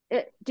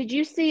 did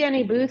you see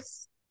any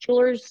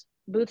jewelers'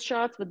 booth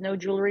shots with no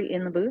jewelry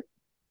in the booth?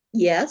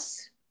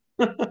 Yes.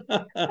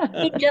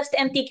 Just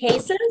empty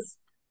cases?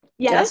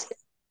 Yes. Just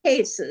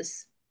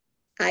cases.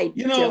 I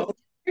don't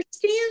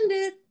understand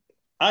it.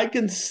 I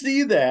can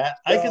see that.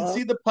 I can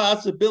see the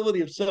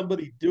possibility of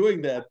somebody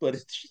doing that, but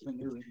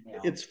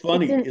it's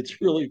funny.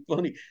 It's really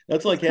funny.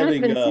 That's like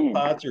having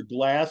pots or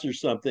glass or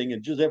something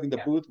and just having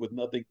the booth with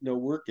no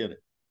work in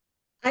it.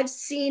 I've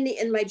seen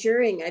in my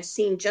jurying, I've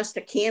seen just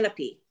a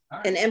canopy,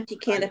 an empty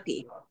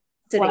canopy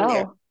sitting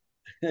there.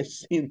 I've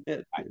seen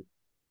that too.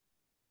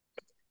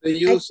 They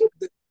use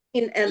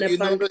an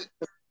abundance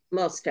of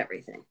most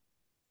everything.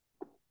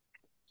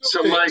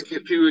 So, Mike,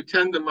 if you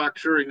attend the mock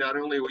jury, not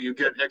only will you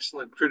get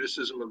excellent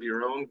criticism of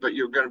your own, but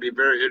you're going to be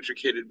very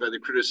educated by the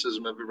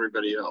criticism of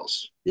everybody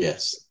else.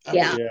 Yes.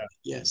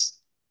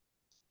 Yes.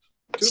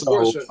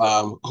 So,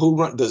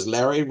 does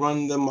Larry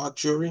run the mock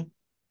jury?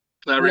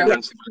 Larry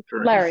runs the mock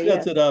jury. Larry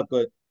sets it up,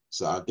 but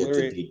so I'll get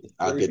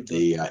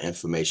the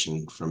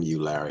information from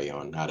you, Larry,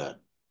 on how to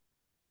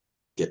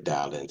get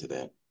dialed into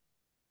that.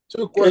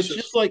 It's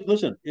just like,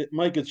 listen,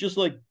 Mike, it's just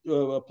like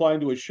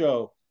applying to a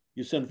show.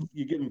 You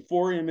give them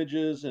 4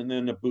 images and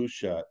then a booth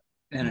shot.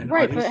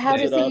 Right, but how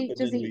does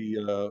he?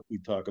 We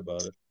talk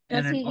about it.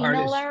 Does he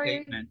email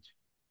Larry?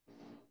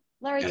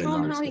 Larry, tell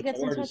him how he gets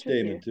in touch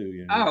with you. Too,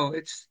 yeah. Oh,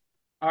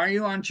 are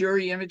you on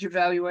jury image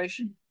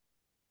evaluation?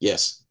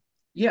 Yes.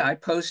 Yeah, I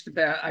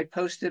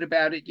posted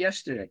about it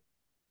yesterday.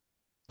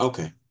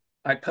 Okay.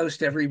 I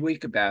post every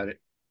week about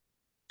it.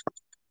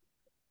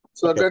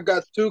 So I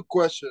got 2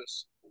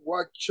 questions.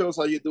 What shows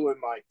are you doing,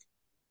 Mike?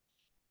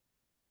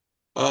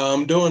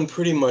 I'm doing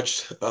pretty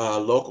much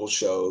local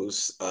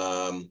shows.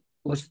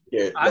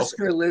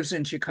 Oscar lives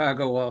in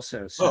Chicago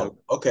also. So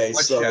okay.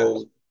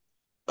 So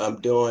I'm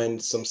doing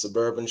some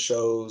suburban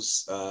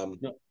shows. Tell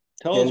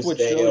us what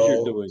shows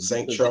you're doing.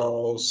 St.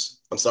 Charles.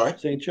 I'm sorry?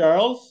 St.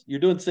 Charles? You're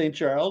doing St.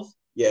 Charles?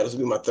 Yeah, this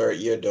will be my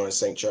 3rd year doing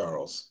St.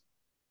 Charles.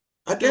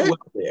 I do well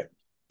there.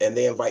 And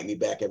they invite me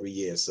back every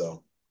year,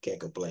 so can't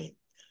complain.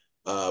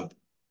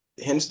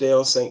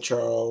 Hinsdale, St.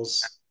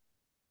 Charles,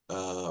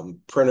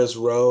 Printers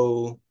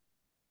Row.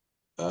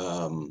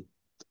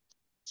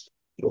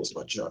 What's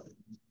my chart?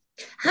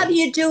 How do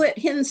you do at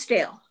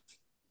Hinsdale?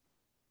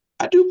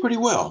 I do pretty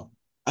well.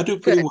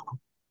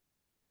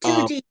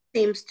 2D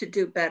seems to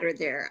do better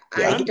there.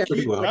 Yeah, I do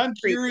pretty well. I'm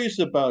curious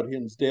about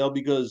Hinsdale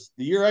because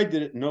the year I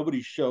did it,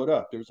 nobody showed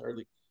up. There was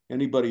hardly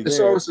anybody there. It's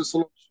always a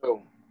slow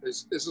show.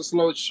 It's a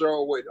slow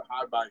show with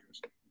high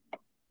buyers.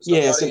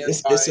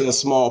 It's in a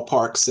small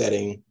park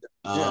setting.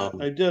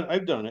 I've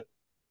done it.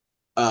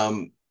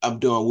 I'm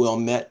doing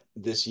Wilmette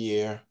this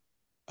year.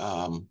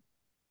 There's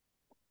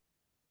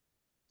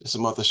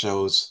some other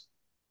shows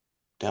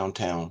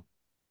downtown.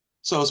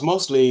 So it's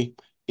mostly,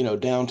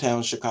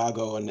 downtown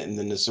Chicago and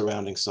then the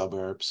surrounding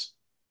suburbs.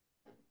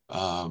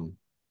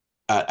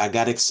 I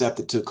got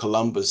accepted to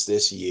Columbus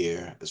this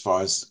year as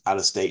far as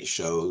out-of-state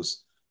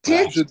shows.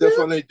 Did you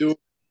definitely do?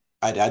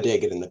 I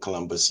did get into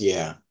Columbus,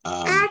 yeah.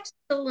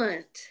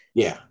 Excellent.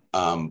 Yeah.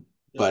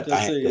 But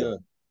I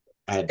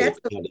had that's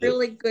a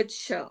really good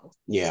show.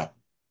 Yeah.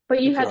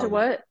 But you had to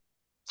what?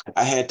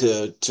 I had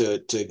to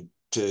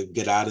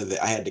get out of it.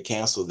 I had to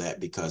cancel that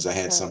because I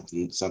had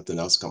something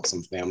else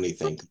some family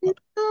thing.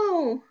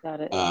 Oh,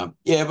 got it.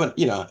 Yeah, but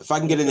if I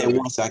can get in there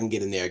once, I can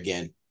get in there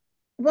again.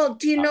 Well,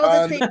 do you know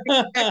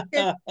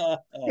that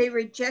they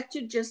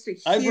rejected just a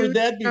huge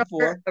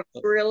number of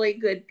really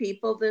good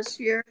people this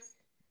year?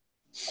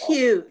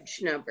 Huge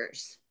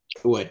numbers.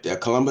 What,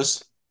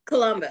 Columbus?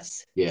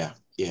 Columbus. Yeah.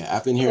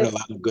 I've been hearing a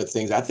lot of good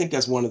things. I think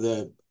that's one of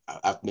the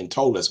I've been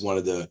told it's one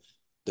of the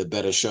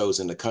better shows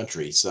in the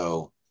country.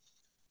 So,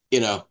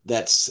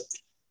 that's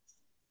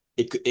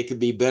it could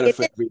be better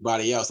for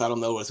everybody else. I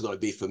don't know what it's going to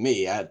be for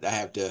me. I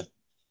have to,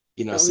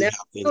 see how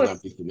things are going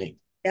to be for me.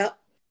 Yep.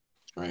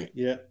 Right.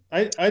 Yeah.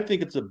 I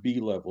think it's a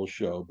B-level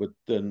show, but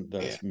then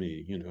that's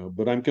me,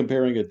 but I'm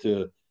comparing it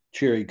to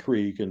Cherry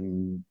Creek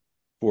and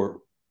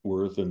Fort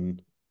Worth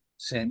and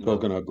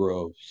Coconut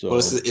Grove. So well,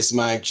 it's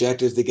my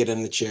objective to get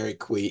into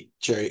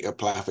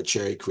apply for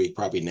Cherry Creek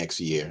probably next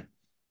year.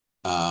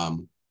 I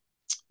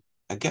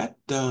got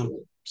I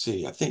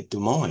think Des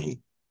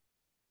Moines.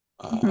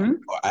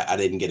 I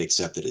didn't get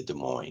accepted at Des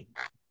Moines.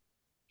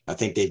 I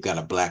think they've got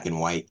a black and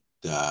white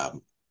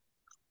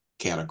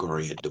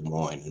category at Des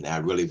Moines, and I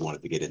really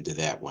wanted to get into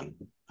that one.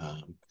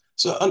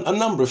 So a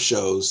number of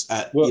shows.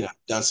 I've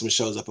done some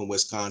shows up in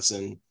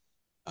Wisconsin,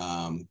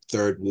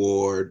 Third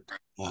Ward.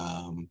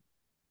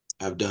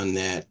 I've done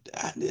that.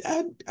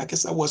 I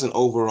guess I wasn't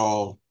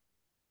overall.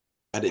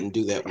 I didn't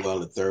do that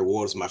well at Third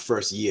Ward. It was my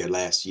first year,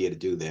 last year, to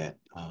do that.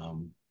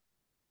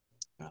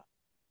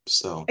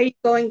 So are you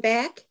going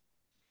back?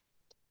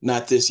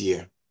 Not this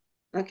year.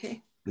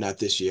 Okay. Not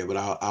this year, but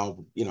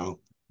I'll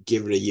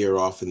give it a year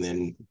off and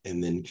then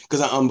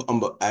because I'm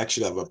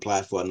actually I've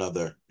applied for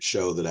another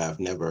show that I've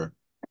never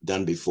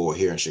done before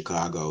here in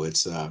Chicago.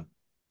 It's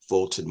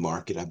Fulton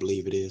Market, I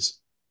believe it is.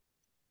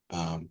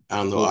 I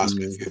don't know,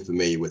 Oscar, if you're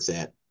familiar with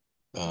that.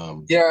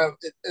 Yeah,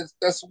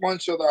 that's one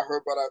show that I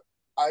heard, but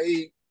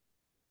I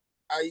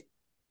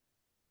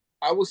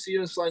will see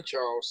you in St.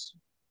 Charles.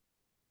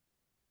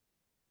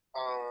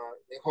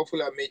 And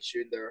hopefully I meet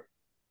you there.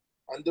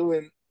 I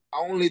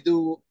only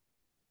do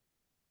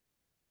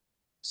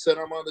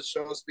certain amount of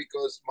shows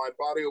because my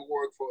body of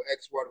work for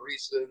X one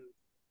reason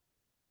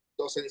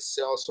doesn't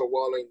sell so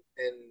well,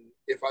 and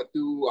if I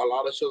do a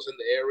lot of shows in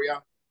the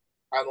area,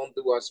 I don't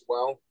do as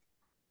well.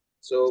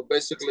 So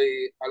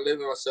basically, I live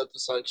in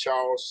St.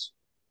 Charles,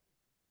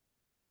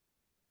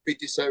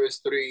 57th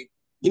Street.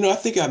 I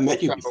think I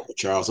met you before,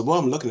 Charles. Well,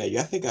 I'm looking at you.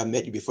 I think I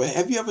met you before.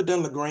 Have you ever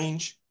done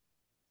LaGrange?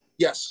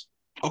 Yes.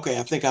 Okay,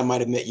 I think I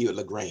might have met you at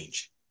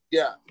LaGrange.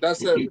 Yeah,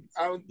 that's the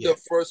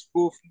first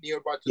booth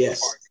nearby to the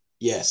park.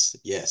 Yes,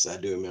 I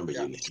do remember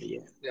you.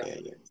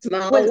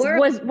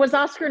 Was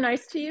Oscar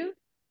nice to you?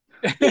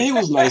 Yeah, he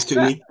was nice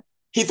to me.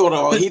 He thought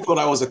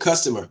I was a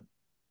customer.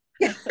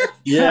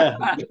 Yeah.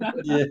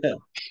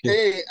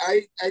 Hey,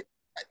 I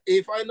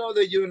if I know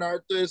that you're an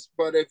artist,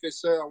 but if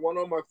it's one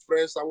of my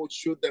friends, I will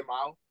shoot them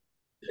out.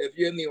 If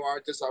you're a new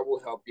artist, I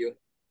will help you.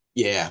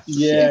 Yeah.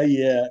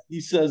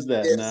 He says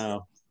that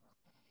now.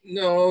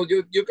 No,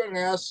 you can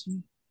ask.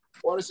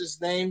 What is his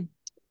name?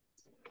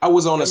 I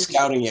was on a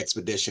scouting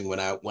expedition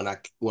when I went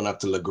up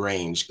to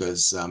LaGrange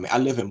because I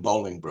live in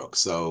Bolingbrook,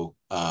 so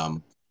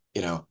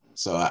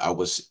so I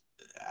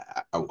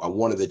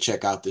wanted to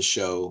check out the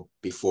show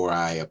before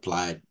I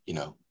applied,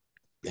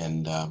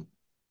 and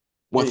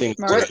one thing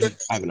I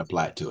haven't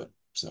applied to it.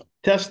 So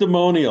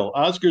testimonial.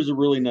 Oscar's a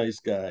really nice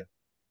guy.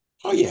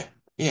 Oh yeah.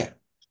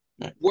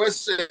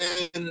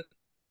 Western,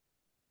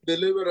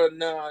 believe it or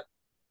not,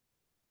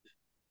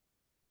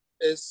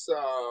 is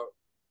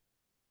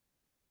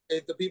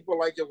if the people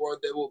like your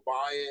work, they will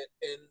buy it,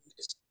 and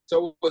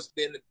so it's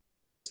been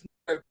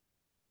a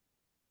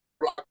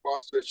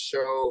blockbuster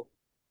show,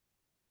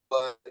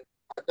 but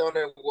I done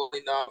it well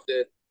enough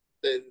that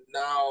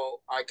now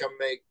I can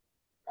make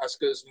as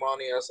good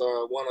money as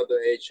one of the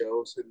 8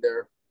 shows in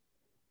there.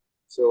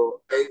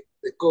 So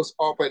it goes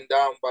up and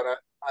down, but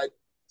I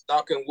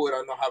knocking wood,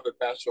 I don't have a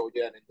bad show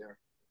yet in there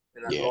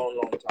in a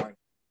long time.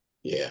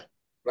 Yeah.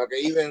 Like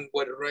even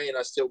with rain,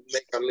 I still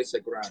make at least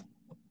 $1,000.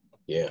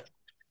 Yeah.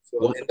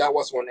 So and that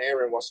was when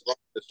Aaron was running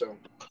the show.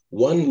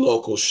 One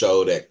local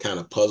show that kind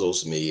of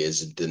puzzles me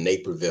is the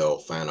Naperville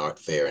Fine Art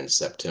Fair in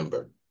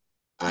September.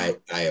 I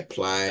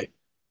applied.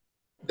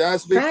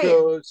 That's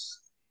because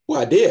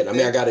I did. I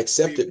mean, I got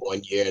accepted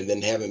one year and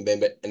then haven't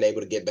been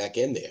able to get back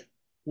in there.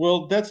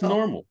 Well, that's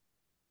normal.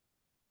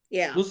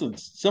 Yeah. Listen,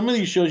 some of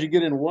these shows you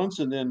get in once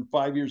and then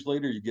 5 years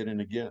later you get in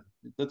again.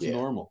 That's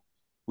normal.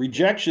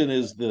 Rejection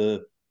is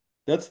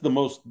that's the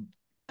most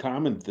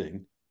common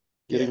thing.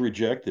 Getting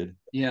rejected.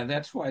 Yeah,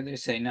 that's why they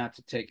say not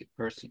to take it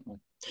personally.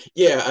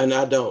 Yeah, and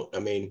I don't. I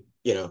mean,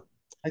 I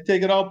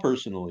take it all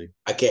personally.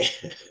 I can't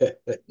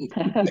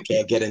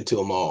get into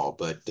them all,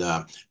 but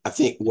I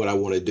think what I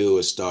want to do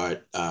is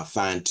start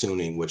fine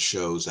tuning what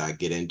shows I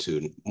get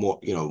into,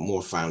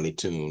 more finely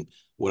tuned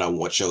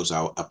what shows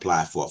I'll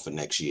apply for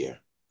next year.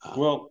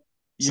 Well,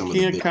 you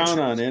can't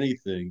count on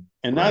anything,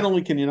 and not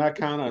only can you not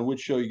count on which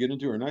show you get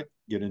into or not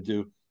get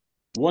into.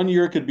 One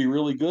year it could be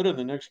really good, and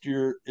the next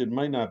year it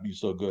might not be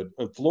so good.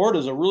 Florida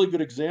is a really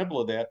good example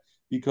of that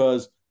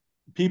because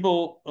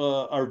people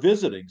are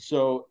visiting.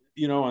 So,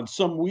 on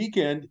some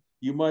weekend,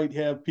 you might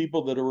have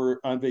people that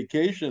are on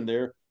vacation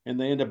there and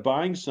they end up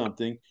buying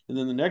something. And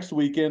then the next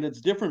weekend,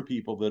 it's different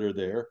people that are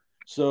there.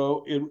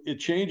 So it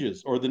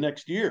changes, or the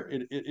next year,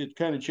 it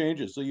kind of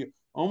changes. So you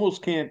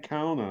almost can't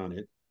count on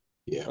it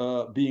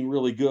being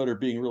really good or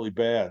being really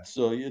bad.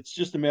 So it's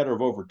just a matter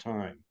of over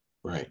time.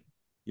 Right.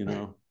 You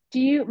know?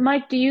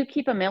 Mike, do you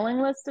keep a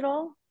mailing list at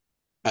all?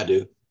 I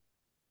do.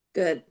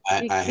 Good.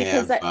 I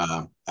have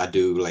I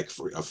do like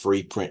a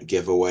free print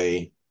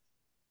giveaway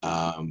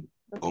for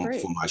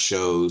my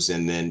shows,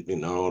 and then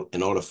in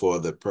order for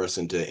the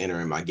person to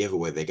enter in my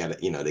giveaway, they got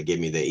to they give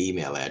me their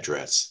email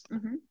address,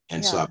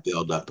 and so I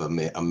build up a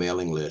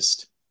mailing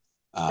list.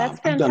 That's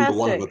I've done the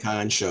one of a fantastic.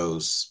 kind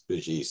shows.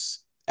 Geez,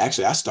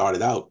 actually, I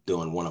started out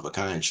doing one of a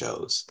kind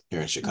shows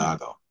here in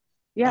Chicago.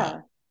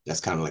 Yeah.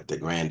 That's kind of like the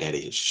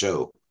granddaddy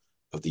show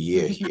of the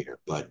year here.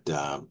 But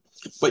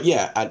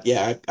yeah,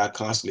 I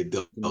constantly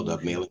build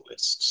up mailing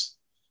lists.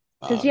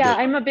 Because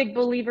I'm a big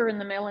believer in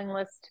the mailing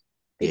list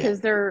because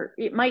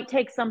it might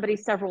take somebody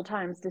several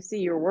times to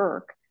see your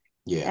work.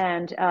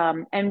 Yeah.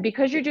 And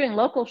because you're doing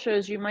local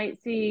shows, you might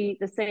see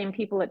the same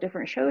people at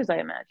different shows, I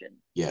imagine.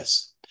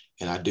 Yes.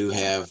 And I do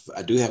have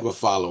a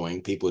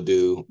following. People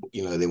do,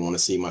 they want to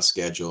see my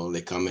schedule.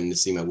 They come in to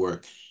see my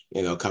work,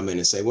 come in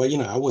and say, well,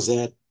 I was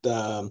at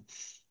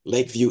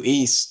Lakeview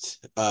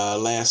East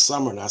last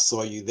summer and I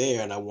saw you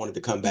there and I wanted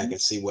to come back and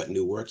see what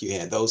new work you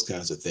had, those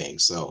kinds of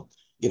things. So,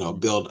 I'm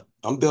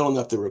building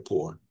up the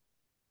rapport.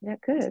 Yeah,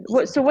 good.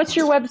 So what's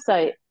your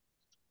website?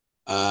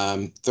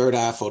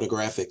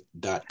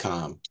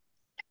 ThirdEyePhotographic.com.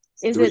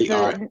 Is it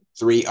the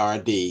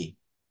 3RD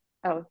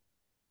Oh.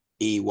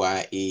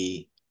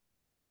 EYE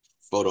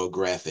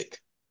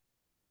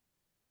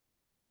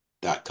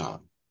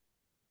photographic.com.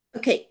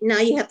 Okay, now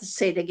you have to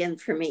say it again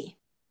for me.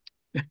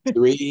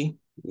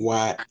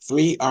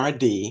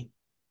 3RD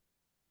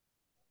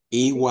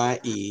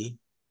EYE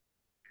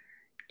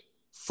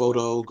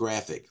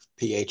photographic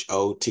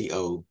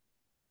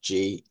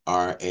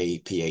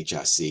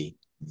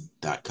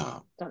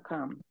PHOTOGRAPHIC.com.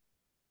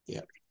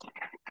 Yeah.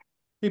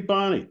 Hey,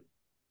 Bonnie.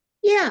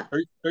 Yeah.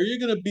 Are you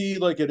going to be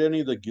like at any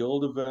of the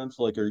guild events?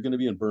 Like, are you going to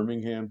be in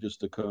Birmingham just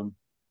to come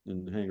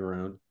and hang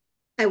around?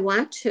 I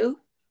want to.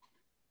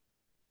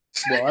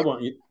 Well,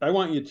 I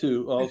want you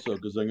to also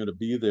because I'm going to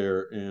be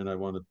there and I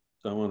want to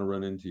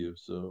run into you.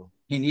 So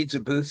he needs a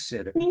booth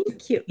sitter.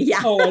 Thank you.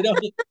 Yeah. Oh, I don't.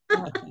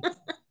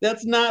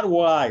 That's not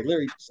why,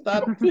 Larry.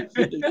 Stop.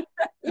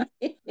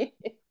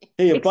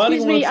 Hey, if Bonnie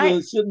wants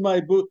to sit in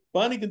my booth,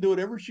 Bonnie can do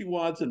whatever she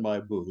wants in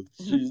my booth.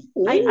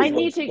 I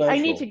need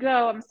to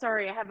go. I'm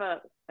sorry, I have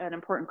an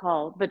important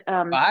call. But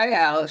bye,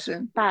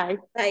 Allison. Bye.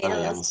 Bye,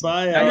 Allison.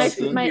 Bye,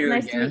 Allison.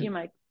 Nice to meet you,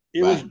 Mike.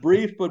 It was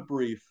brief but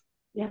brief.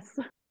 Yes.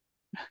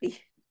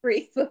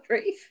 Brief but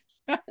brief.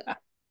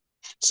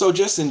 So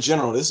just in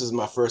general, this is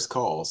my first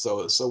call.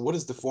 So what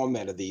is the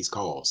format of these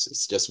calls?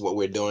 It's just what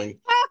we're doing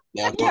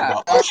now. Talk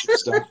about Usher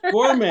stuff.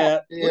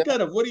 Format?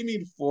 What do you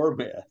mean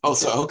format? Oh,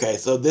 so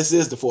this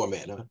is the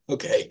format, huh?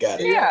 Okay,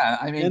 got it. Yeah,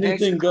 I mean,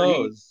 anything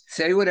goes.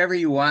 Say whatever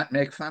you want.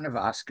 Make fun of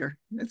Oscar.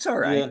 It's all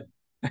right.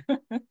 Yeah.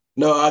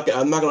 No,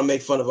 I'm not going to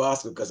make fun of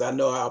Oscar because I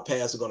know our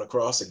paths are going to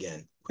cross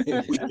again.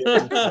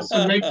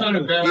 So make fun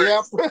of Barry.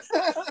 Yep.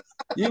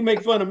 You can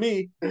make fun of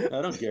me.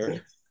 I don't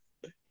care.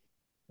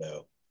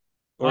 No.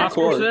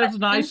 Oscar says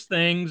nice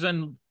things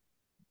and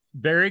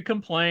Barry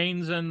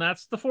complains, and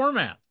that's the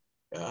format.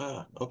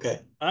 Ah,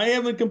 okay. I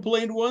haven't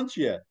complained once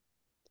yet.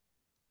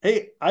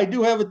 Hey, I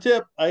do have a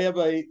tip. I have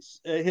a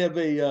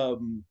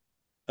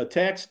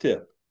tax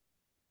tip.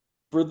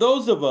 For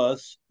those of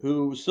us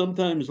who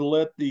sometimes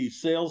let the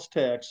sales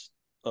tax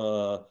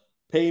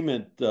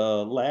payment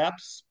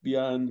lapse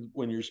beyond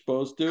when you're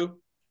supposed to,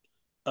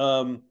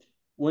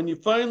 when you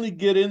finally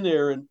get in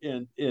there and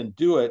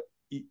do it,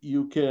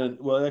 you can,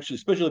 well, actually,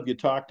 especially if you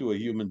talk to a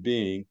human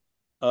being,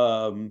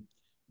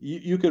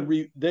 you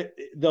can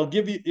they'll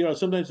give you,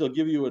 sometimes they'll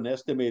give you an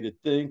estimated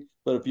thing,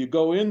 but if you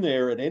go in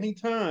there at any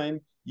time,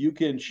 you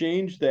can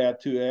change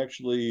that to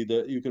actually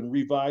you can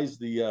revise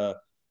the,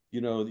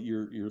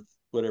 your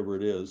whatever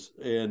it is.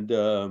 And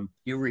then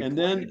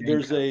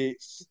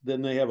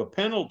then they have a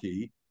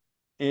penalty.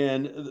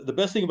 And the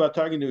best thing about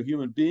talking to a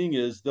human being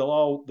is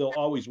they'll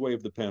always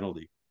waive the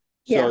penalty.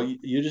 So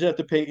you just have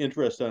to pay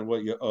interest on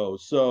what you owe.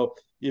 So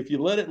if you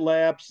let it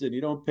lapse and you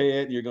don't pay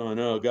it and you're going,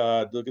 oh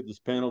God, look at this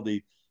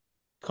penalty,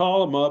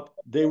 call them up.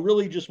 They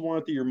really just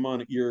want your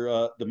money,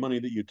 the money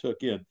that you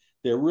took in.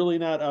 They're really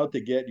not out to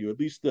get you. At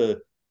least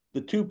the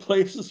two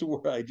places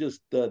where I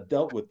just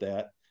dealt with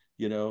that,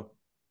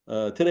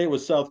 today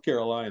was South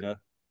Carolina,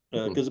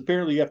 because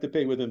apparently you have to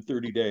pay within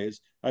 30 days.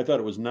 I thought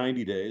it was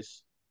 90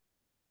 days,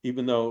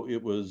 even though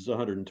it was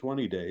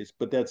 120 days,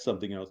 but that's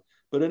something else.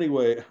 But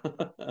anyway,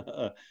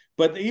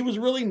 but he was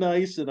really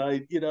nice. And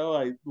I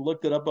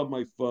looked it up on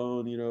my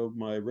phone,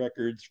 my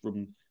records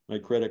from my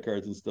credit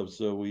cards and stuff.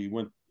 So we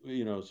went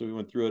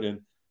through it and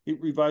he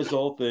revised the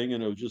whole thing,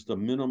 and it was just a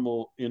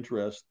minimal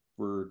interest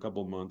for a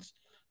couple months,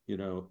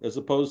 as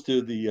opposed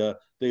to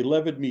they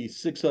levied me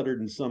 600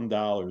 and some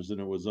dollars and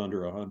it was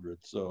under 100.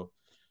 So,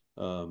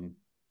 the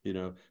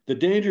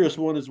dangerous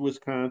one is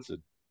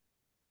Wisconsin.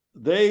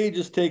 They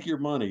just take your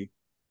money.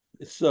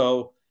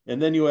 So, and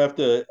then you have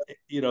to,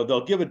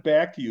 they'll give it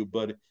back to you,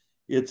 but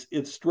it's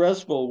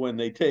stressful when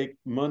they take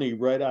money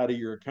right out of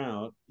your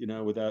account,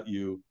 without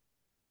you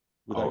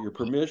without your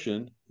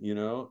permission, you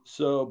know.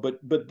 So, but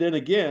then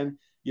again,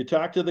 you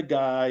talk to the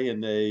guy,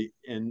 and they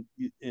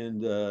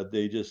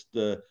just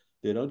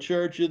they don't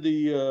charge you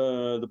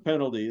the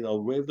penalty.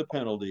 They'll waive the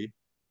penalty,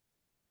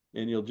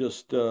 and you'll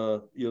just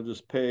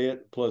pay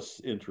it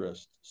plus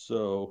interest.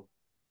 So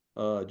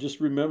just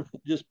remember,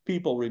 just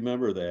people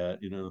remember that,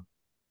 you know,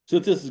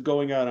 since this is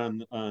going out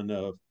on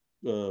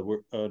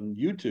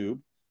YouTube,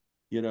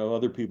 you know,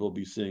 other people will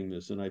be seeing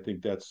this, and I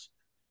think that's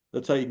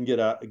how you can get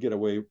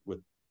away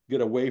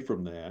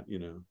from that, you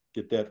know,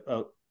 get that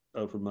out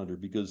from under,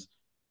 because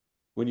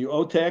when you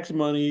owe tax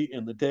money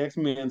and the tax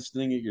man's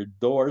sitting at your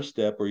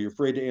doorstep, or you're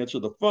afraid to answer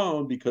the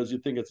phone because you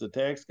think it's the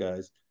tax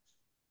guys,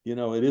 you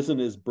know, it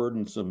isn't as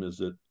burdensome as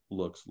it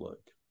looks like.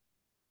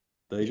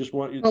 They just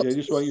want you. They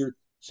just want your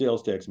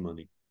sales tax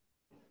money.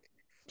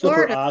 Except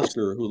for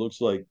Oscar, who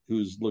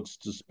looks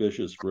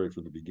suspicious right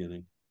from the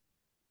beginning.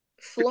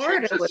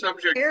 Florida the was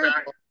subject terrible.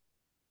 back.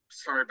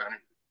 Sorry, Bonnie.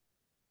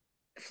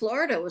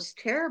 Florida was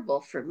terrible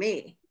for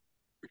me.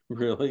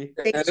 Really?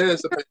 It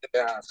is a bit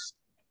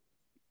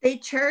They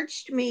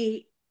charged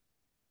me.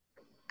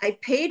 I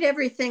paid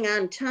everything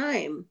on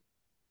time,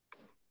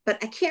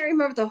 but I can't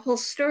remember the whole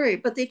story.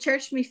 But they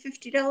charged me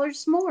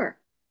 $50 more.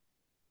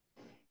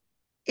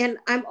 And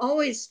I'm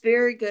always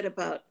very good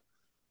about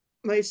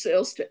my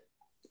sales tax.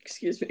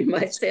 Excuse me,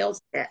 my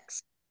sales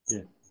tax.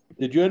 Yeah.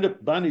 Did you end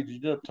up, Bonnie?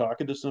 Did you end up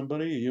talking to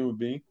somebody, a human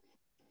being?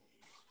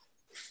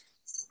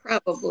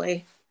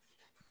 Probably.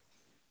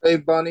 Hey,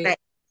 Bonnie.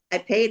 I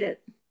paid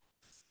it.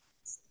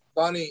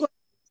 Bonnie.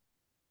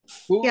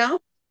 Yeah.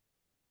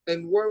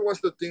 And where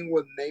was the thing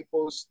with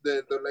Naples?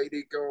 The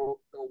lady girl,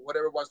 or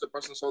whatever was the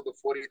person sold the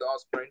 $40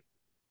 brain?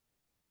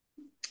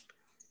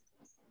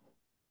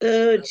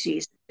 Oh,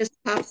 geez. It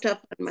just popped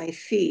up on my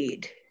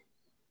feed.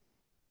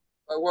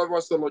 What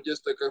was the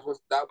logistic? Was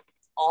that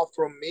all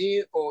from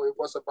me, or it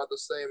was about the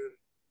same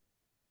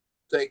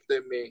take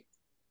than me?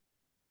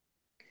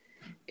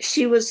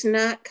 She was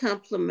not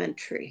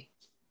complimentary.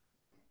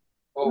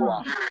 Oh,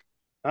 wow.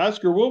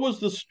 Oscar, what was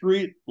the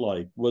street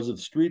like? Was it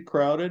street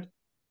crowded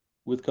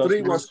with customers?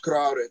 Street was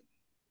crowded.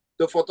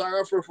 The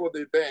photographer for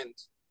the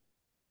event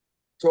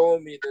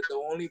told me that the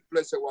only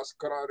place that was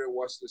crowded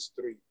was the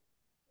street.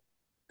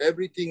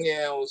 Everything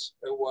else,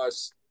 it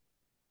was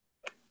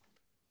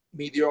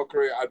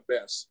mediocre at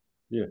best.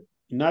 Yeah.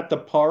 Not the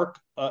park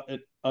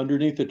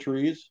underneath the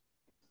trees?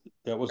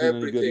 That wasn't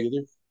any good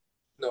either?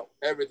 No,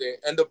 everything.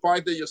 And the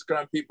park, they just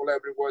crammed people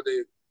everywhere.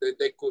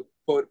 They could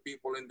put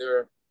people in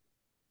there.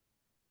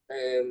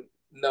 And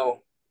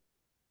no.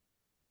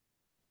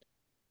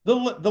 The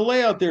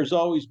layout there's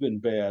always been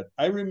bad.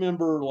 I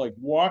remember like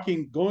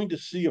going to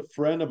see a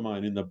friend of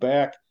mine in the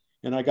back,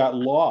 and I got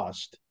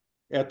lost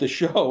at the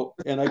show,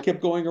 and I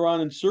kept going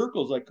around in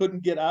circles. I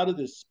couldn't get out of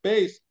this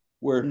space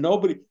where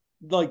nobody,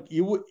 like,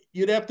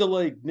 you'd have to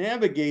like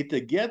navigate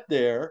to get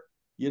there,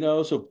 you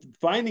know, so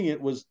finding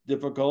it was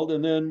difficult,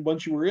 and then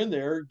once you were in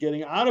there,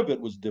 getting out of it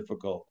was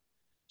difficult.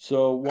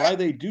 So why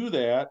they do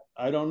that,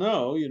 I don't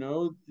know. You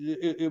know,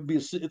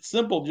 it's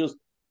simple, just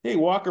hey,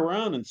 walk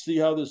around and see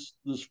how this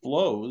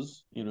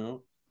flows, you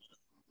know.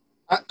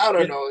 I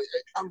don't know.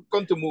 I'm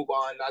going to move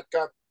on. I've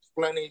got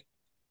plenty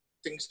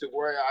things to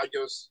worry. I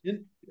just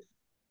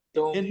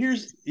don't. And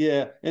here's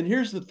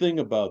the thing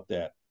about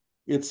that.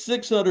 It's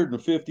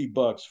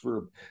 $650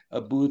 for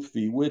a booth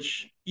fee,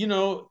 which, you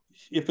know,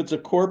 if it's a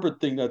corporate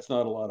thing, that's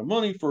not a lot of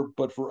money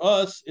but for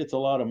us, it's a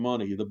lot of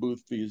money. The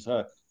booth fee is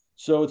high.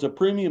 So it's a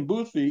premium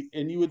booth fee.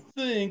 And you would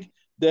think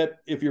that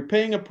if you're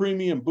paying a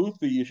premium booth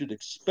fee, you should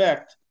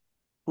expect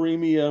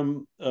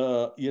premium,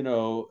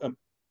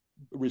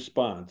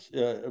 response,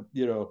 that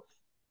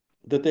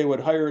they would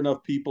hire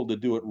enough people to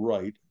do it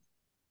right,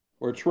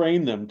 or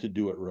train them to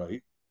do it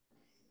right.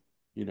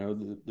 You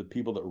know, the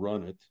people that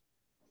run it.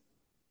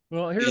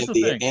 Well, here's the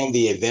thing. And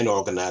the event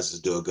organizers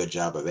do a good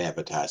job of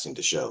advertising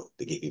the show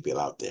to get people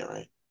out there,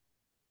 right?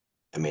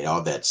 I mean,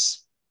 all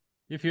that's.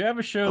 If you have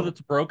a show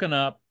that's broken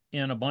up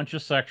in a bunch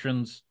of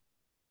sections,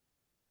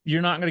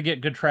 you're not going to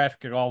get good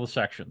traffic at all the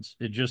sections.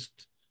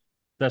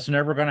 That's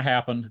never going to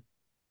happen.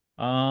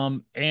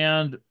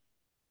 And,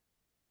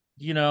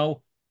 you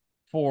know,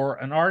 for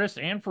an artist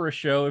and for a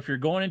show, if you're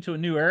going into a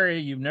new area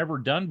you've never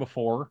done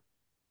before,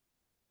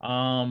 you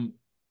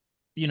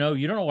know,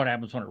 you don't know what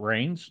happens when it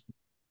rains.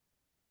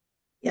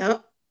 Yeah.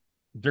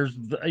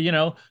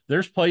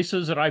 There's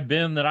places that I've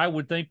been that I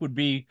would think would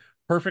be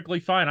perfectly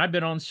fine. I've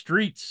been on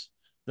streets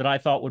that I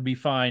thought would be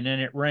fine,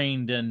 and it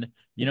rained, and,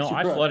 you know,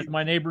 I flooded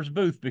my neighbor's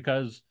booth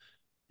because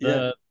we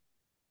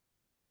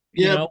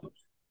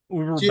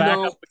were back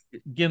up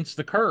against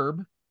the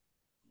curb.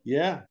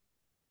 Yeah.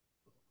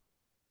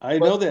 I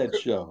know that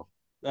show.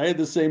 I had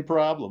the same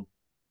problem.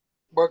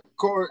 But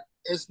Court,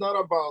 it's not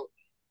about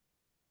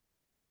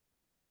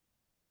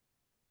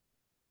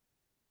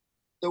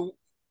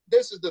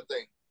this is the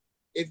thing.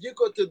 If you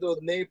go to the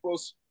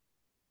Naples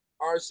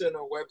Art Center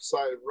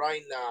website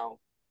right now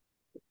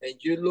and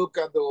you look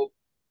at the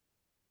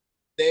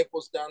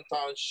Naples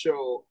downtown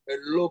show, it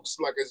looks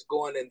like it's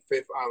going in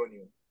Fifth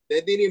Avenue.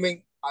 They didn't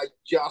even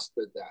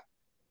adjusted that.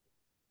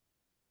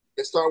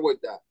 Let's start with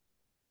that.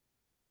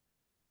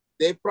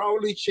 They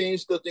probably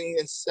changed the thing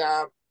in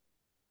SAP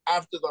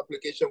after the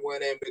application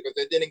went in because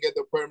they didn't get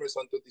the permits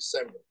until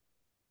December.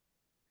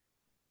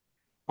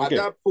 Okay.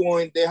 At that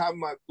point, they have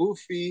my booth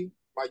fee,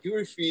 my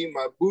jury fee,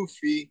 my booth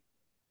fee,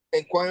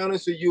 and quite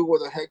honest with you,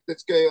 with a hectic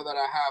schedule that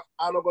I have,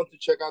 I'm not going to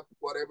check out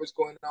whatever's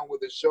going on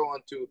with the show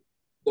until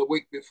the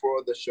week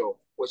before the show,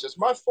 which is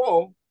my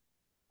fault.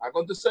 I'm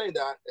going to say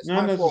that. It's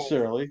not my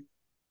necessarily. Fault.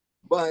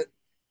 But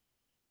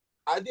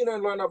I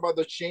didn't learn about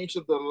the change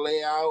of the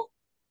layout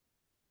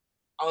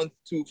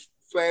until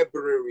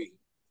February.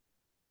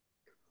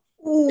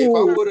 Ooh. If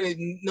I would have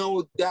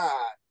known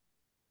that,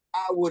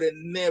 I would have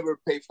never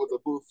paid for the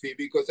booth fee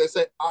because they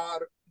said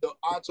the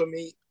odds of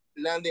me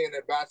landing in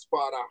a bad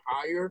spot are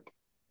higher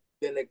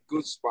than a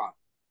good spot.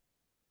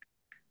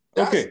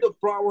 That's the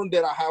problem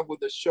that I have with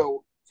the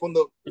show from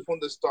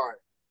the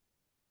start.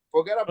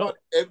 Forget about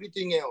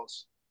everything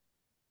else.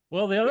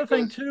 Well, the other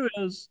thing too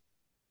is,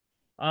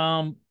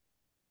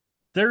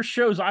 there's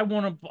shows I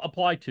want to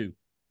apply to.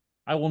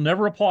 I will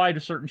never apply to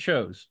certain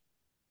shows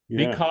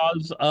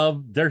because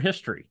of their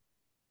history.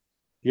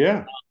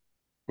 Yeah,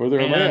 or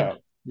their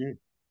layout. Yeah.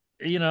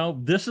 You know,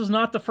 this is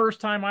not the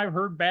first time I've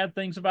heard bad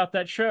things about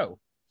that show.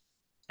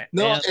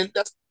 No, and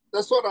that's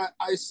what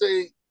I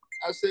say.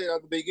 I said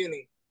at the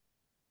beginning.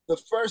 The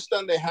first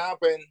time they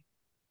happened,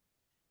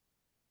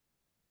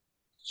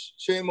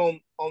 shame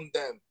on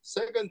them.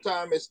 Second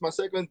time, it's my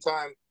second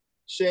time,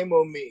 shame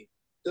on me.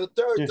 The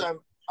third time,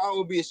 I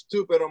will be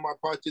stupid on my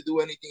part to do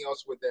anything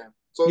else with them.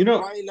 So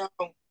right now,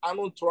 I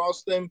don't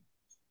trust them.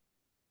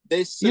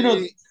 They say,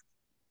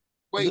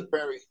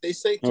 Barry, they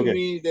say to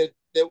me that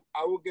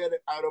I will get an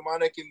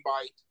automatic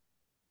invite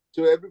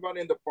to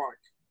everybody in the park,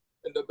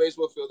 in the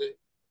baseball field.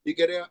 You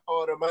get an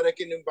automatic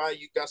invite,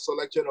 you got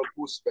selection of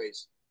booth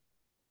space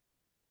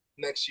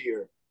next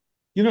year.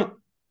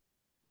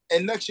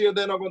 And next year,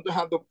 they're not going to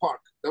have the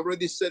park. They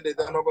already said that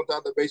they're not going to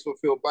have the baseball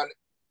field. But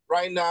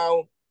right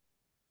now,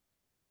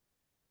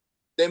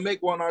 they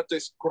make one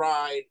artist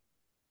cry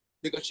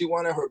because she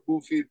wanted her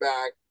booth fee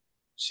back.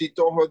 She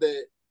told her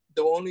that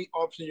the only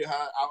option you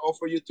have, I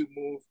offer you to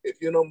move.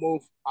 If you don't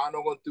move, I'm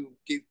not going to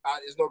give,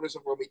 there's no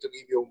reason for me to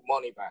give you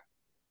money back.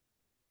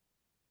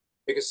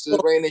 Because it's a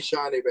rain and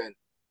shine event.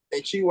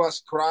 And she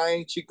was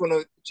crying. She found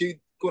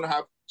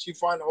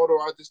other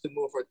artists to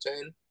move for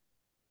 10.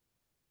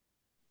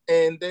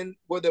 And then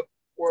where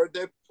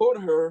they put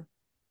her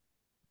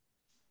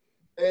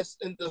is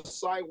in the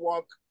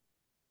sidewalk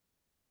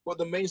where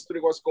the main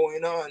street was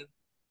going on,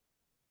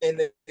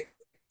 and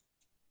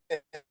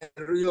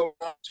real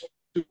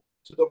to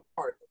the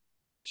park.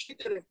 She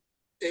didn't.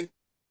 If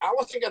I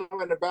was thinking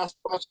of in the best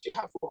spot, she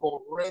had for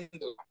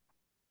horrendous.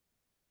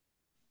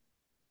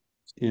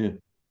 Yeah.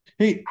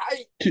 Hey.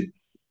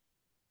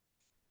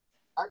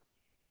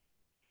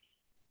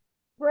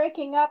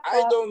 Breaking up.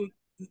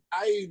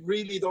 I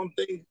really don't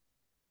think.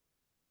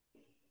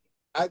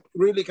 I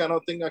really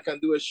cannot think I can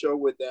do a show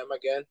with them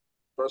again,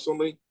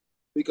 personally,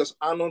 because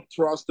I don't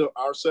trust the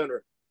art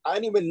center. I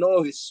didn't even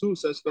know if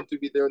Susan's going to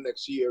be there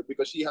next year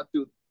because she had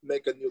to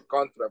make a new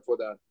contract for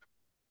that.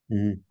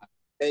 Mm-hmm.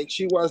 And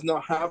she was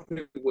not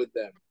happy with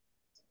them.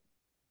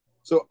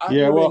 So I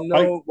don't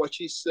know what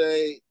she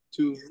say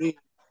to me.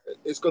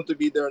 It's going to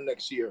be there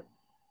next year.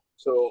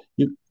 So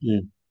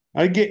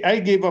I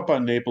gave up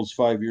on Naples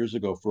 5 years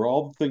ago for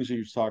all the things that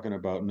you're talking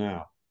about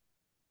now.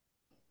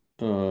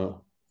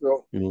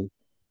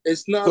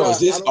 It's not. So is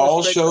this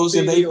all shows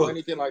in Naples? Or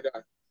anything like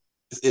that.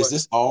 Is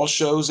this all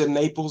shows in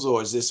Naples,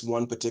 or is this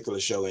one particular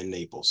show in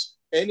Naples?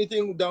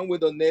 Anything done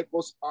with the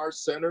Naples Art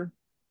Center.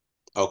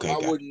 Okay. I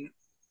wouldn't.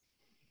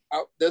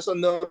 There's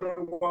another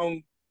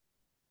one.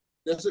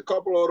 There's a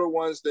couple other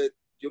ones that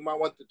you might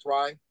want to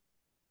try,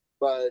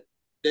 but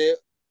they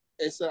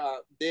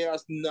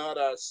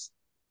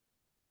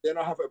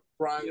don't have a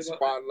prime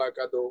spot like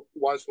at the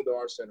ones for the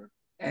art center.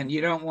 And you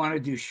don't want to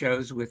do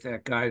shows with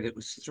that guy that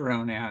was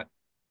thrown out.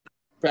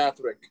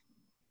 Patrick.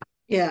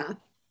 Yeah.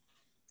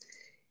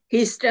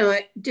 He's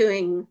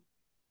doing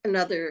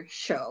another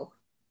show.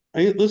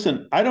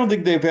 Listen, I don't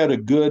think they've had a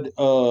good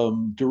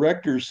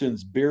director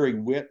since Barry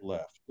Witt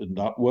left. And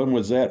when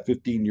was that?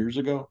 15 years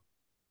ago?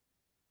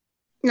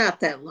 Not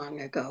that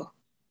long ago.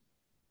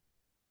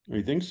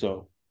 I think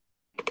so.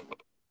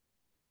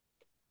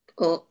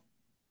 Well,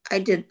 I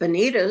did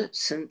Bonita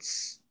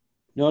since.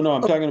 No,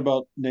 I'm talking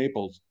about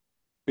Naples.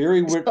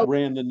 Barry Witt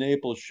ran the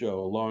Naples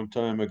show a long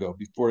time ago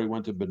before he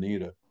went to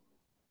Bonita.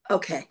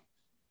 Okay.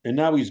 And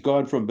now he's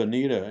gone from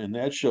Bonita, and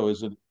that show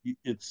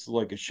it's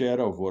like a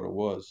shadow of what it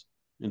was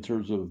in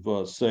terms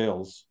of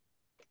sales.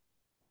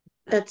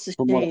 That's a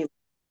shame.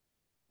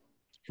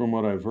 From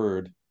what I've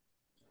heard.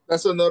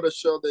 That's another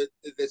show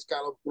that's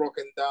kind of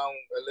broken down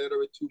a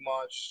little bit too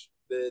much.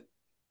 That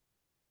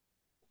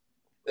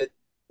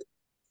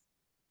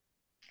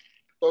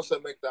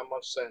doesn't make that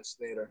much sense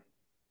neither.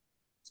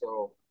 So.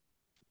 All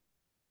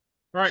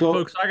right,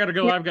 folks, I got to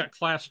go. I've got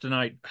class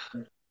tonight.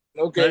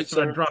 Okay,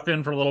 so I drop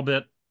in for a little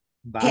bit.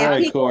 Bye. All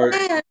right, Court.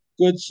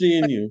 Good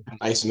seeing you.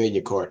 Nice meeting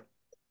you, Court.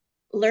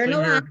 Learn a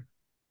lot.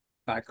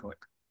 Bye, Court.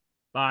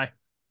 Bye.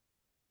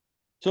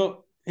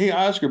 So, hey,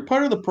 Oscar,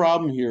 part of the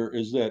problem here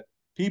is that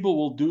people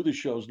will do the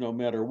shows no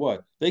matter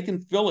what. They can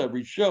fill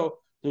every show,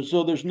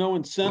 so there's no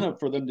incentive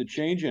for them to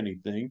change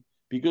anything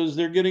because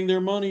they're getting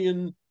their money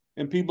and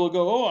people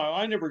go, "Oh,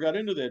 I never got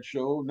into that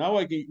show. Now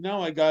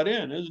I got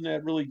in. Isn't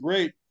that really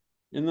great?"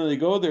 And then they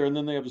go there and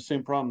then they have the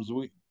same problems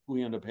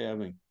we end up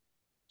having.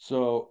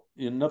 So,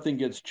 nothing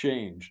gets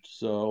changed.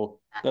 So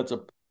that's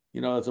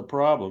a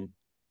problem.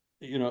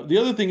 The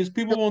other thing is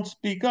people won't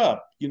speak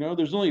up.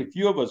 There's only a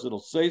few of us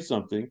that'll say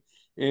something,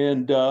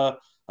 and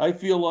I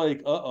feel like,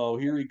 uh-oh,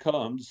 here he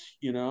comes.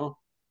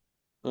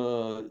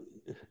 Uh,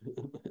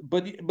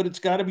 but it's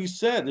got to be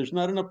said. There's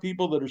not enough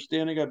people that are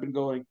standing up and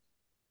going,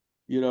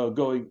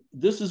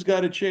 this has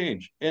got to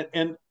change.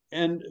 And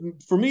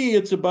for me,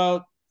 it's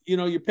about,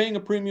 you're paying a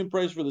premium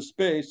price for the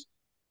space.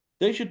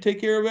 They should take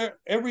care of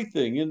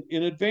everything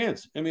in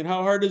advance. I mean,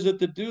 how hard is it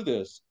to do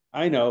this?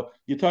 I know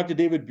you talk to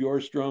David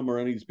Bjorstrom or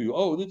any of these people.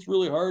 Oh, that's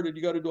really hard, and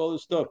you got to do all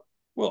this stuff.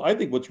 Well, I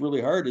think what's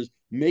really hard is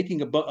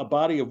making a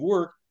body of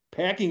work,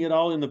 packing it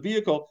all in the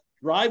vehicle,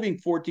 driving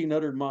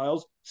 1,400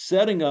 miles,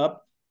 setting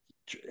up,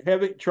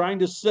 trying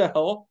to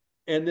sell,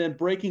 and then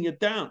breaking it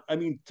down. I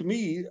mean, to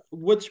me,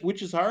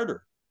 which is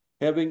harder,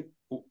 having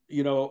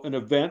an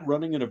event,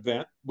 running an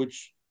event,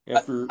 which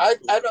after I'm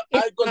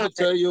going to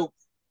tell you.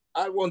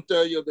 I won't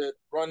tell you that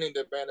running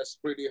the band is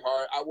pretty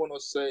hard. I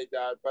won't say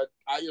that, but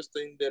I just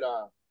think that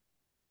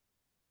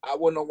I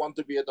would not want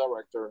to be a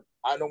director.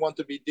 I don't want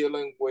to be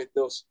dealing with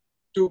those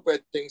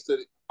stupid things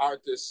that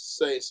artists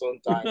say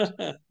sometimes.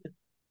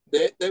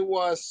 there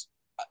was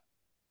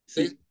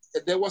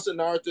an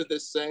artist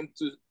that sent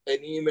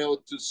an email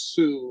to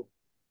Sue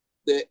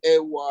that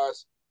it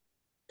was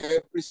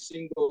every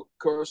single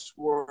curse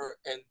word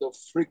and the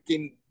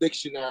freaking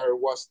dictionary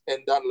was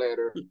in that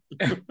letter.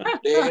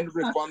 They ended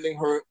refunding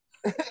her,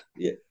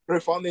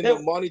 refunding the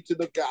money to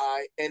the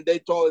guy, and they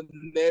told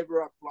him never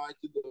apply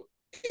to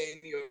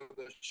any of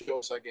the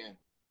shows again.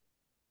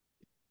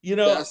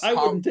 That's I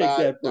wouldn't take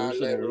that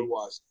personally. That letter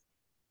was.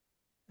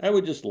 I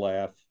would just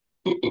laugh.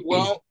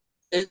 Well,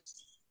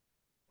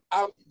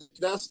 I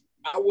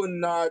would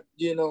not,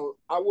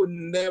 I would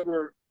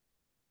never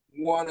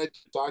wanted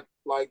to talk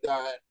like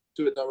that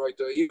to a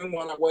director. Even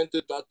when I went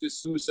to talk to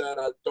Susan,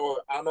 I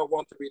thought, I don't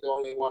want to be the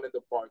only one in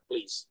the park,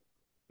 please.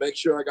 Make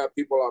sure I got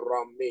people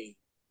around me.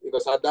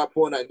 Because at that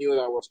point, I knew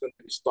that I was going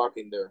to be stuck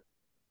in there.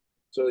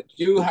 So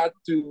you had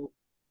to,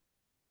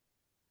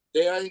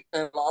 there are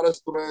a lot of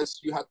stress.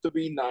 You have to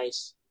be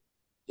nice.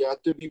 You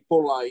have to be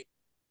polite.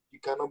 You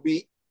cannot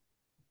be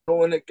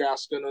throwing a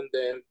gasket on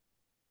them.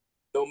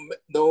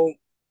 No,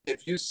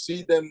 if you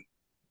see them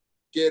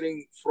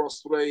getting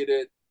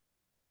frustrated,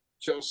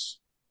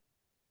 just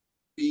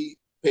be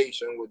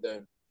patient with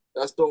them.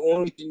 That's the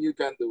only thing you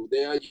can do.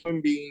 They are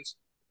human beings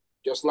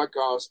just like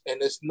us,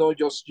 and it's not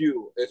just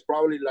you. It's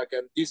probably like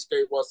in this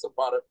case was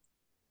about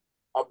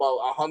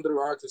 100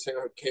 artists in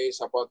her case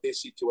about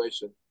this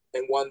situation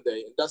in one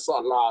day, and that's a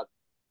lot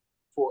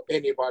for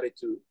anybody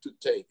to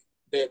take.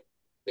 They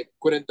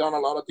could have done a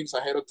lot of things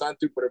ahead of time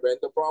to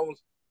prevent the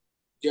problems,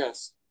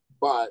 yes,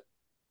 but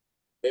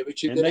maybe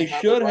she didn't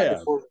have the right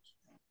information.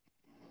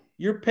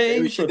 You're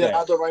paying for that.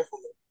 Have the right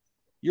information.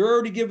 You're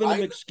already giving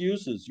them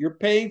excuses. You're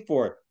paying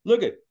for it.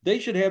 Look they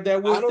should have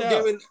that worked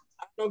out.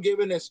 I'm not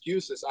giving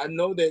excuses. I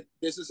know that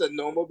this is a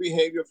normal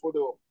behavior for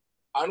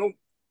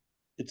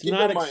it's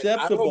not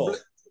acceptable.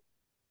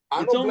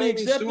 It's only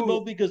acceptable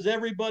because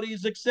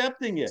everybody's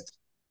accepting it.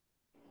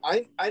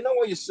 I know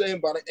what you're saying,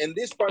 but in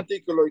this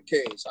particular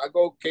case, I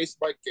go case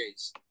by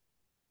case.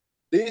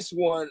 This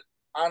one,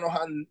 I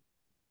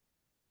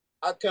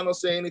cannot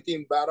say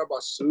anything bad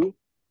about Sue.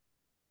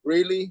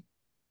 Really?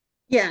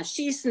 Yeah,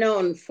 she's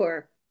known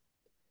for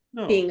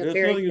being a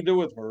very... nothing to do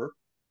with her.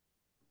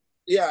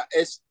 Yeah,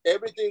 it's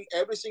everything,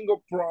 every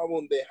single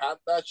problem they had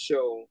that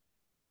show,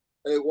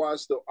 it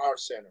was the art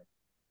center.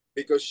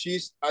 Because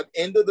she's, at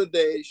the end of the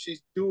day,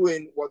 she's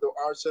doing what the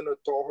art center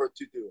told her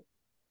to do.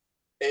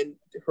 And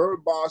her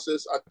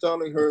bosses are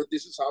telling her,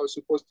 this is how it's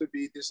supposed to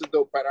be. This is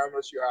the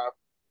parameters you have.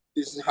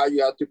 This is how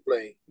you have to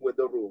play with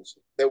the rules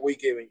that we're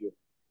giving you.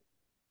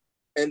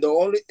 And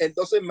it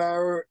doesn't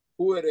matter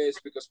who it is,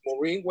 because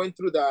Maureen went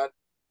through that.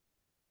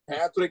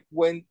 Patrick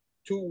went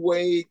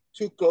way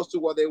too close to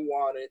what they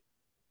wanted.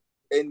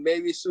 And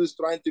maybe Sue's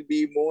trying to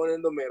be more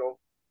in the middle.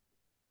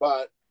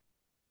 But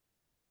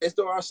it's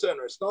the art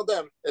center. It's not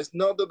them. It's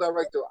not the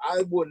director.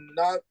 I would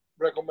not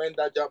recommend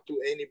that job to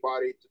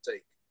anybody to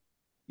take.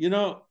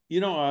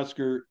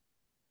 Oscar,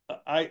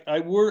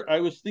 I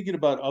was thinking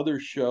about other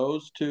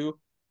shows too.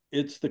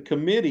 It's the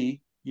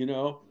committee,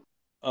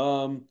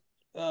 I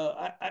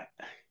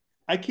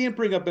can't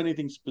bring up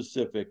anything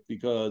specific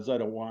because I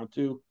don't want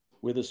to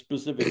with a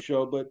specific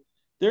show, but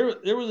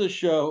there was a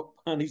show,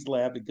 and he's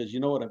laughing because you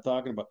know what I'm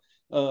talking about.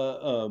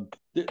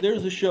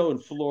 There's a show in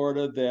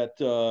Florida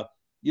that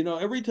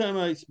every time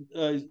I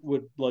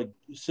would like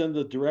send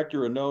the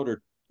director a note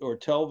or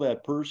tell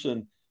that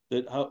person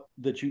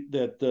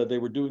that they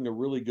were doing a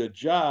really good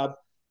job,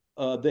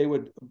 they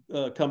would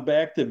come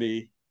back to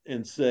me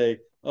and say,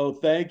 Oh,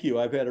 thank you.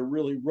 I've had a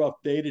really rough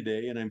day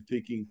today, and I'm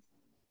thinking,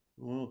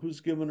 well,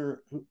 who's giving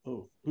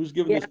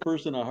this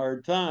person a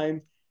hard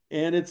time?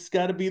 And it's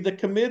got to be the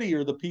committee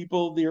or the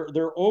people,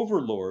 their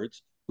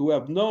overlords who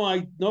have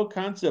no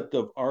concept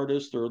of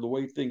artists or the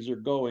way things are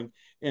going.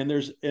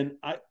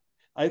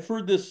 I've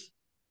heard this,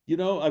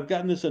 I've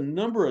gotten this a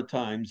number of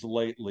times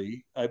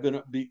lately. I've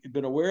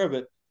been aware of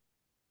it.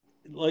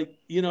 Like,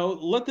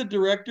 let the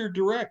director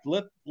direct.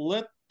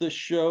 Let the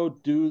show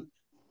do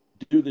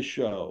the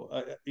show.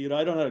 I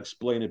don't know how to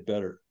explain it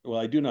better. Well,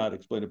 I do not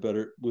explain it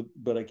better,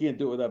 but I can't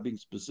do it without being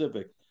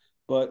specific.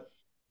 But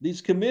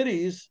these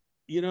committees,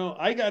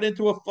 I got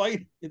into a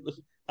fight.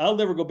 I'll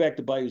never go back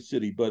to Bayou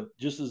City, but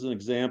just as an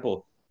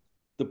example,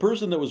 the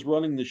person that was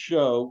running the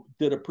show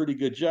did a pretty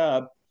good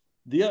job.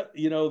 The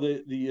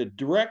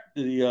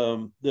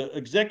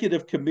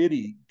executive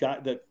committee guy,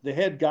 the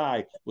head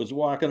guy, was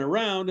walking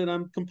around, and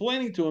I'm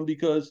complaining to him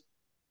because,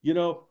 you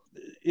know,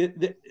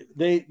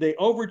 they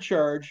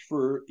overcharge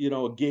for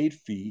a gate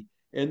fee,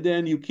 and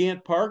then you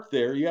can't park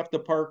there. You have to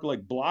park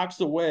like blocks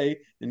away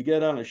and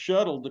get on a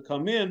shuttle to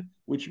come in,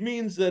 which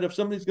means that if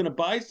somebody's going to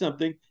buy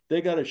something,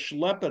 they got to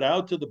schlep it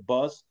out to the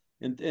bus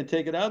and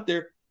take it out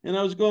there. And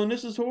I was going,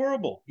 this is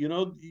horrible.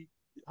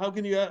 How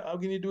can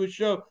you do a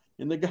show?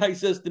 And the guy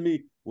says to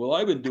me, well,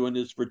 I've been doing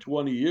this for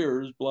 20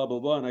 years, blah, blah,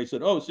 blah. And I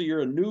said, oh, so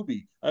you're a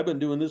newbie. I've been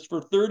doing this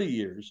for 30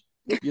 years.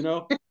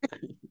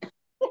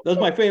 That's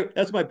my favorite.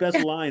 That's my best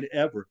line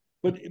ever.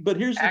 But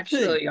here's the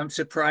Actually, thing. I'm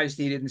surprised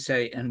he didn't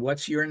say, and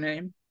what's your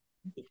name?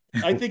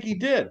 I think he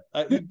did.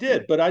 He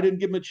did, but I didn't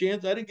give him a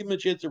chance. I didn't give him a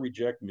chance to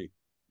reject me.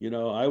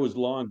 I was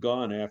long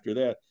gone after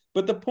that.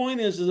 But the point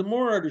is that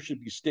more artists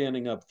should be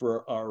standing up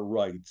for our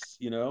rights,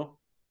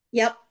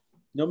 Yep.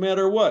 no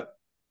matter what.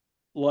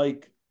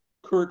 Like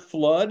Kurt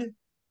Flood,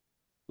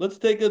 let's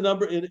take a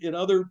number in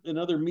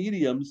other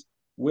mediums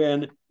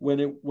when it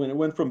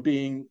went from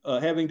being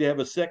having to have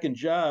a second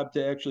job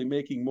to actually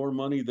making more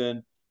money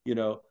than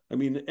I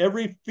mean,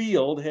 every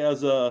field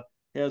has a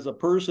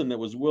person that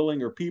was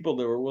willing, or people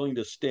that were willing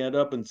to stand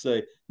up and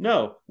say,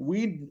 no,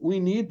 we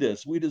need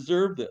this, we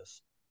deserve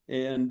this.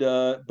 And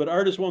but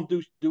artists won't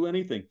do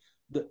anything.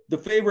 The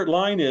favorite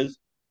line is,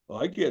 oh,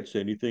 I can't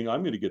say anything,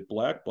 I'm going to get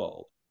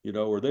blackballed,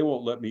 or they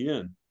won't let me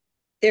in.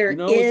 There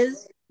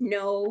is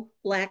no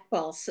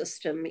blackball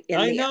system in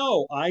I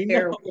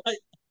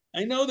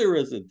know there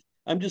isn't.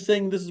 I'm just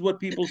saying this is what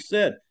people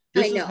said.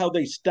 This is how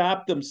they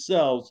stop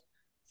themselves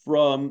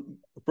from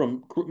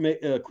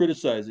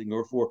criticizing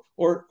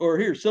or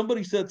here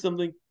somebody said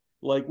something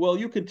like, well,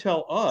 you can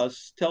tell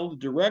the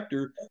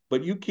director,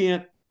 but you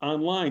can't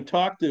online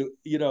talk to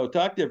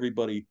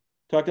everybody,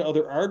 talk to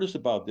other artists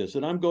about this.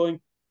 And I'm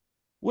going,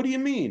 what do you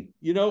mean?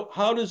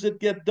 How does it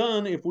get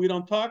done if we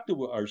don't talk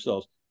to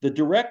ourselves? The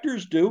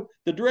directors do.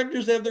 The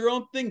directors have their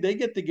own thing. They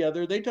get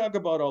together, they talk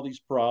about all these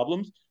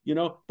problems,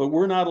 but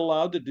we're not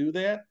allowed to do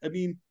that. I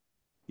mean,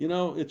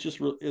 it's just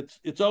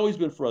it's always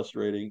been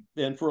frustrating.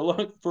 And for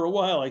a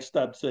while I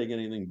stopped saying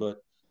anything, but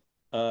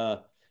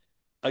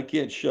I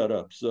can't shut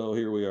up. So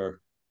here we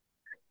are.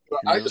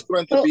 I just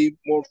want to be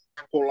more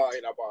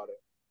polite about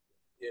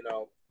it,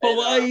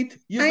 Polite?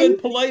 You've been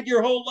polite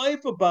your whole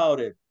life about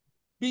it.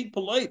 Be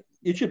polite.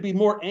 It should be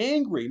more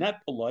angry,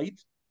 not polite.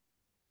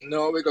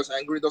 No, because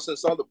angry doesn't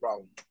solve the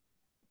problem.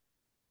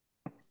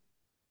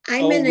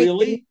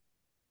 Really?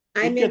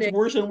 It gets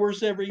worse and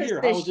worse every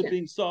year. How is it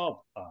being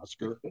solved,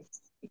 Oscar?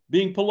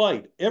 Being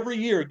polite. Every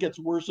year it gets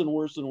worse and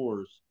worse and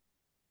worse.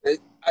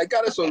 I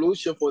got a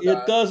solution for that.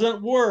 It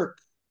doesn't work.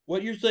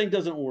 What you're saying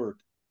doesn't work.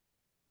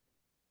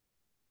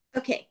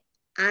 Okay.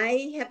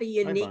 I have a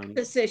unique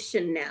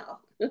position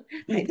now.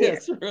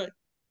 That's right.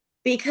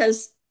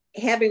 Because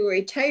having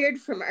retired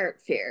from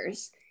art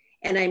fairs,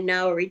 and I'm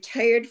now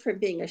retired from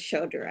being a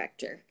show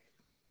director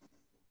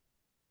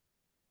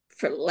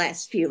for the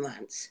last few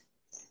months,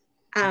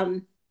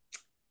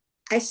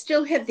 I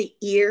still have the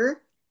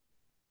ear.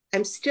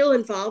 I'm still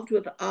involved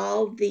with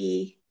all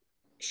the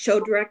show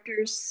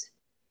directors,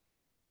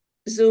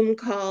 Zoom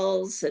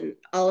calls, and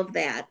all of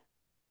that.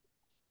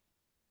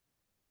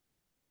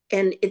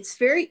 And it's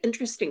very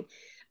interesting.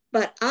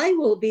 But I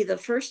will be the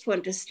first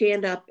one to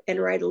stand up and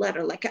write a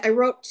letter. Like I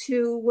wrote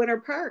to Winter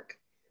Park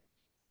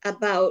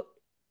about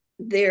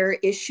their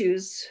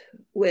issues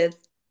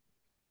with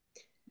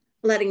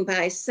letting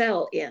buy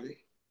sell in.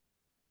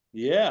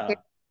 Yeah.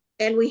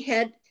 And we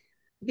had,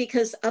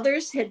 because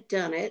others had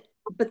done it,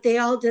 but they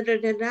all did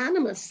it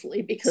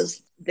anonymously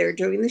because they're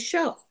doing the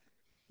show.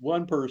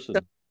 One person.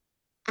 So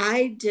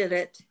I did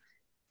it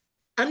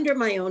under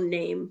my own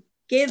name,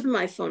 gave them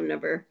my phone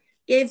number,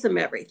 gave them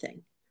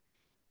everything.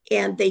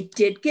 And they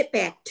did get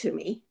back to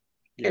me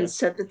and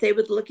said that they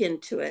would look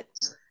into it.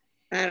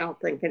 I don't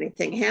think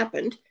anything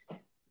happened,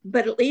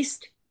 but at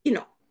least,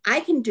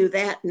 I can do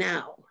that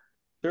now.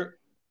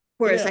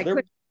 Whereas I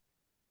couldn't.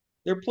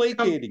 They're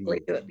placating you.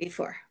 Do it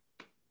before.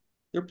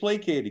 They're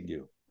placating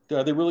you.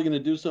 Are they really going to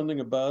do something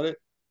about it?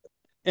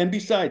 And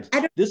besides,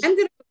 I'm going to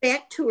go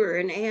back to her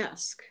and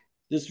ask.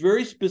 This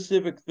very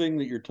specific thing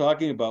that you're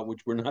talking about,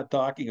 which we're not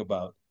talking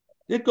about,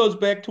 it goes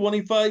back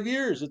 25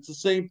 years. It's the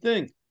same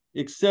thing.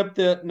 except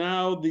that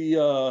now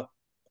the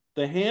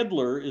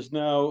handler is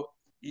now,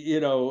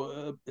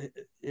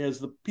 has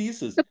the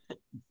pieces.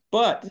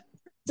 But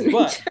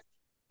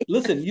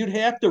listen, you'd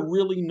have to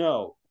really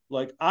know.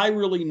 Like, I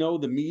really know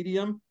the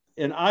medium,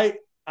 and I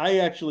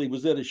actually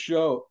was at a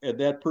show, and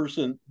that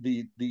person,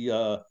 the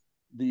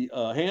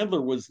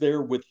handler, was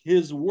there with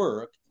his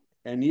work,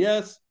 and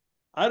yes,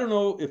 I don't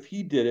know if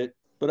he did it,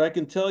 but I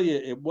can tell you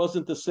it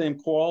wasn't the same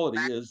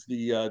quality as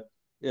the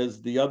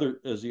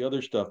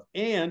other stuff.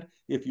 And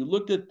if you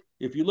looked at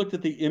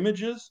the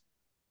images,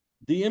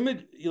 the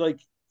image, like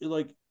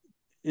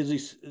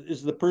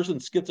is the person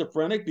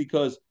schizophrenic,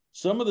 because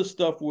some of the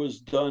stuff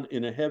was done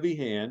in a heavy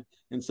hand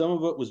and some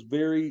of it was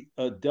very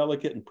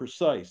delicate and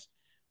precise,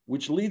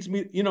 which leads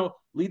me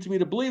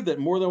to believe that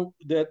more than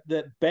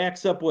that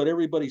backs up what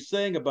everybody's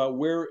saying about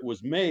where it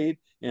was made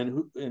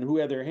and who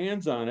had their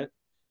hands on it,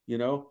 you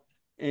know.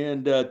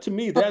 And to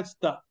me, that's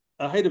the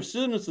a height of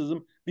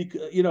cynicism,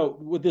 because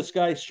with this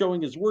guy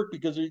showing his work,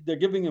 because they're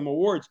giving him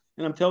awards,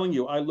 and I'm telling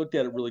you, I looked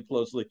at it really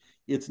closely.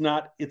 It's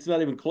not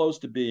even close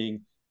to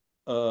being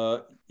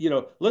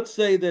let's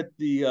say that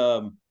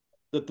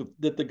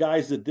the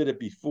guys that did it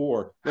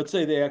before, let's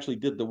say they actually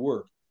did the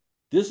work.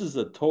 This is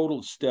a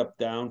total step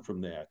down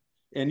from that,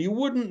 and you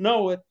wouldn't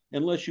know it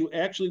unless you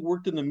actually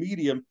worked in the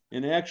medium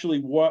and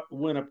actually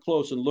went up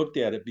close and looked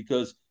at it,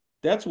 because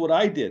that's what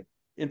I did.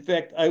 In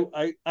fact,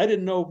 I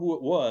didn't know who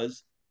it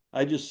was.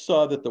 I just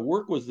saw that the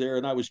work was there,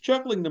 and I was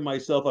chuckling to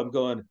myself. I'm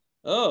going,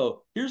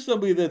 "Oh, here's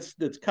somebody that's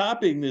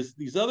copying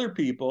these other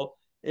people,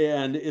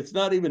 and it's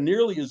not even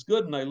nearly as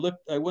good." And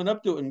I went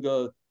up to it and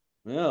go,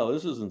 "Well,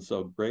 this isn't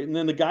so great." And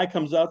then the guy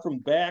comes out from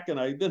back, and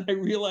I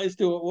realized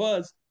who it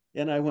was,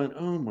 and I went,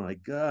 "Oh my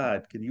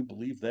God, can you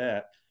believe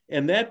that?"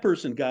 And that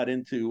person got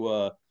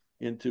into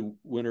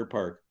Winter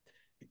Park.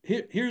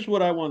 Here's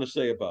what I want to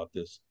say about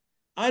this.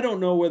 I don't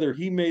know whether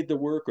he made the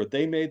work or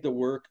they made the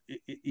work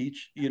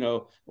each,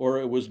 or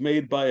it was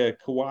made by a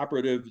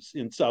cooperative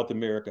in South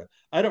America.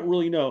 I don't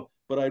really know,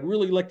 but I'd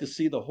really like to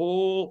see the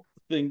whole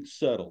thing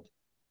settled.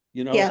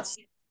 Yes.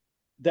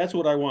 That's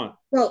what I want.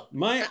 Well,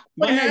 my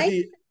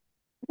idea.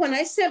 When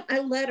I sent my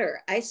letter,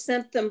 I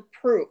sent them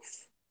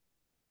proof.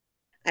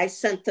 I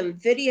sent them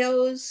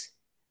videos,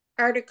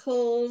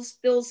 articles,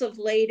 bills of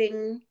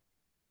lading.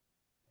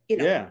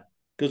 Yeah,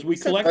 because we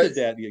collected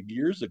that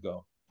years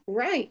ago.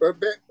 Right. But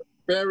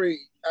Barry,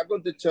 I'm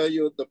going to tell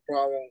you the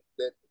problem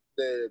that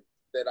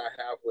I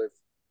have with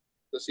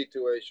the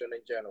situation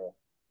in general.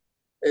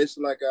 It's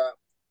like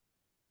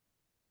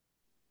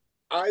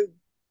I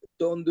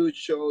don't do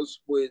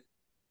shows with.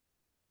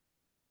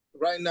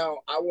 Right now,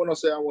 I want to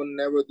say I will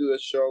never do a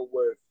show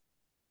with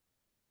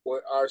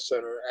Art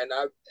Center, and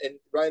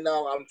right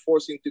now I'm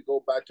forcing to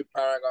go back to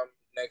Paragon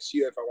next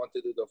year if I want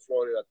to do the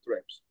Florida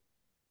trips.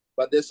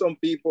 But there's some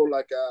people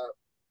like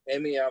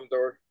Amy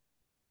Amdor,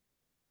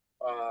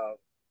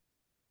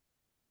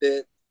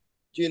 that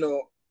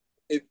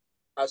if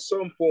at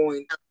some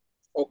point,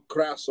 or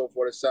Crasso,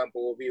 for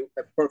example, will be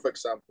a perfect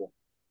example.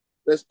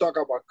 Let's talk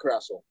about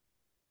Crasso.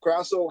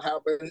 Crasso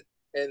happened,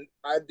 and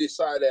I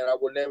decided I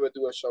would never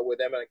do a show with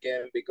them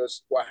again,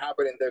 because what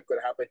happened in there could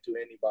happen to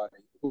anybody,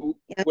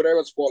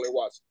 whatever's fault it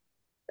was.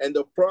 And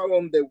the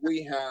problem that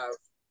we have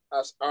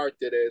as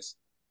artists,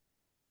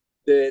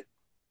 that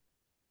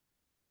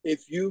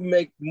if you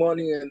make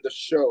money in the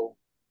show,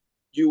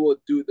 you will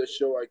do the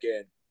show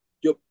again.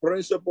 Your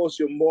principles,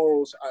 your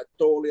morals are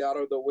totally out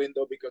of the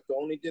window, because the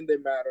only thing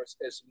that matters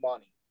is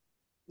money.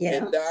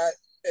 Yeah.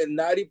 And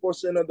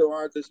 90% of the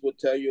artists will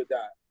tell you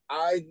that.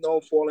 I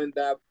don't fall in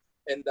that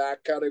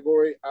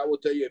category. I will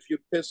tell you, if you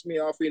piss me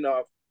off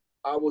enough,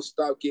 I will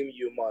stop giving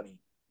you money.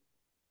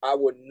 I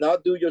would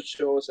not do your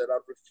shows, and I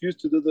refuse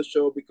to do the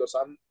show, because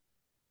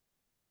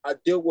I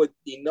deal with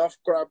enough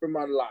crap in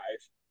my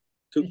life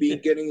to be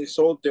getting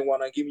insulted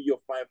when I give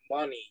you my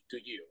money to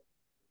you.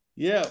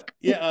 Yeah,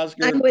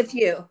 Oscar. I'm with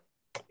you.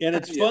 And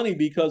it's funny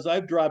because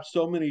I've dropped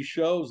so many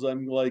shows.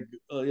 I'm like,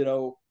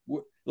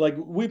 like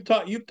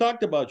you've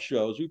talked about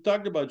shows. We've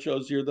talked about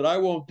shows here that I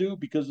won't do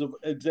because of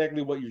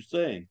exactly what you're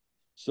saying.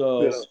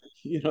 So,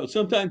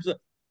 sometimes,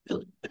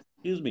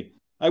 excuse me,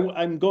 I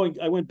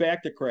went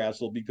back to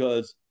Crassel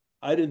because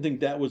I didn't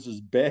think that was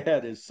as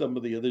bad as some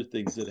of the other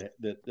things that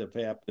have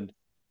happened.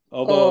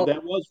 Although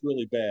that was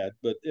really bad.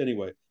 But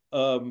anyway.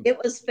 It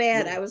was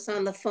bad. I was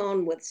on the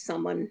phone with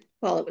someone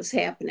while it was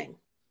happening.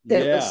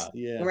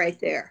 Right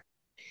there.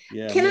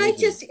 Yeah. Can I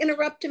just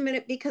interrupt a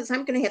minute, because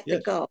I'm going to have to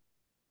go?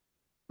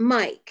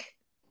 Mike,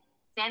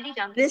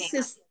 this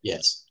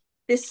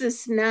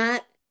is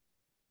not,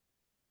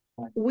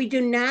 we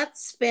do not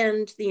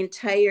spend the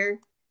entire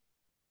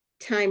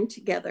time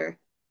together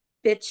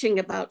bitching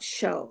about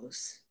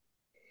shows.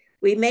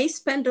 We may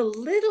spend a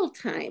little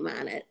time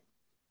on it,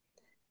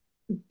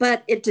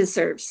 but it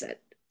deserves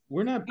it.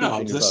 We're not.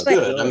 No, that's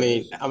good. I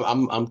mean,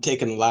 I'm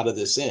taking a lot of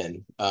this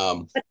in.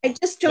 But I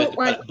just don't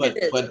want. But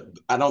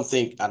I don't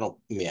think I don't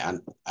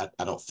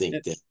think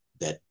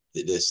that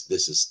this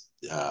is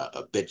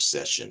a bitch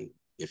session.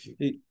 If you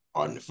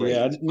pardon the phrase.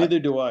 Yeah, neither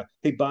do I.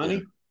 Hey,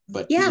 Bonnie.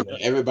 but yeah, you know,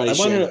 everybody's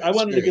sharing their I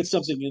wanted to get experiences.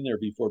 something in there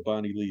before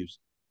Bonnie leaves.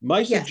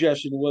 My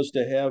suggestion was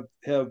to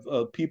have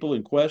people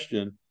in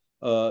question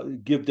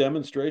give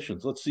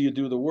demonstrations. Let's see you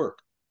do the work.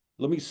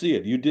 Let me see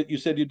it. You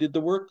said you did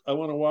the work. I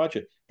want to watch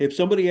it. If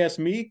somebody asked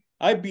me,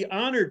 I'd be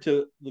honored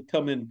to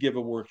come and give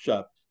a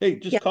workshop. Hey,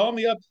 just call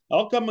me up.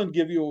 I'll come and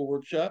give you a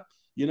workshop,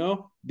 you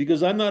know,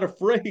 because I'm not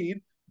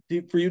afraid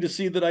for you to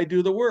see that I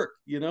do the work,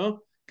 you know.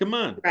 Come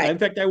on. right. In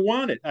fact, I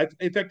want it.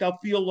 In fact, I'll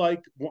feel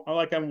like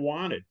I'm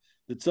wanted,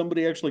 that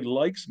somebody actually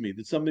likes me,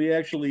 that somebody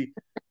actually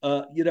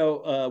we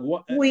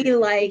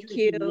like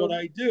you. what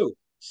I do.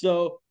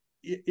 So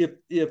if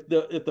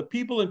the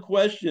people in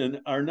question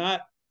are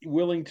not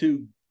willing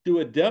to do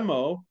a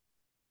demo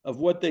of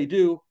what they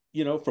do,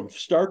 you know, from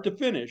start to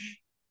finish,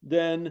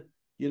 then,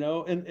 you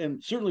know,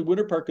 and certainly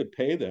Winter Park could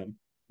pay them,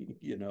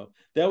 you know.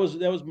 That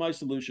was my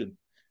solution,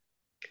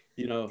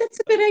 you know. That's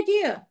a good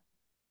idea.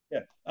 Yeah,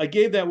 I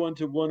gave that one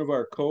to one of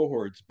our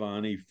cohorts,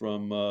 Bonnie,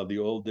 from the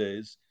old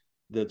days,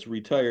 that's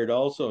retired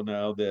also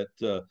now,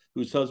 that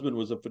whose husband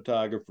was a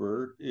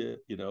photographer,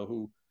 you know,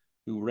 who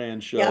ran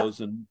shows.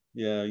 And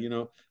yeah, you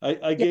know,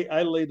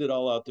 I laid it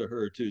all out to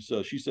her too.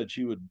 So she said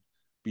she would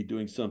be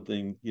doing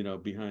something, you know,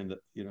 behind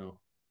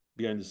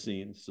the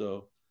scenes.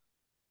 So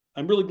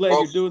I'm really glad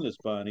you're doing this,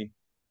 Bonnie.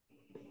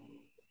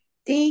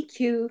 Thank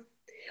you.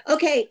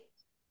 Okay,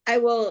 I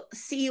will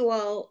see you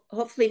all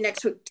hopefully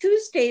next week.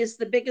 Tuesday is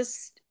the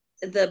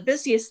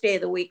busiest day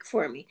of the week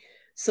for me.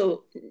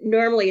 So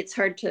normally it's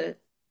hard to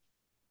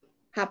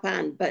hop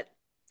on, but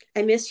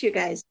I miss you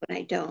guys when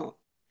I don't.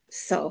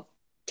 So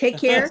take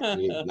care.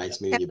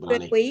 Nice meeting you, Have a Bonnie.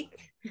 good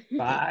week.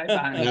 Bye,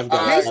 Bonnie.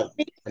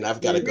 And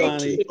I've got to go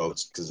too,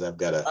 folks, because I've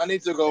got to. I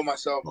need to go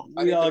myself.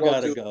 We all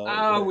gotta go.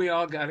 Oh, we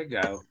all gotta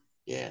go.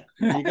 Yeah.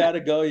 You gotta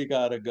go. You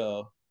gotta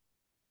go.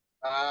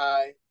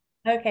 Bye.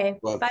 Okay.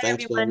 Well, Bye,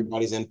 thanks for everyone.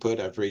 everybody's input.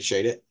 I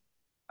appreciate it.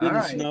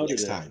 Didn't snow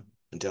Next today. time.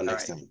 Until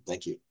next time.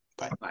 Thank you.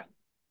 Bye. Bye.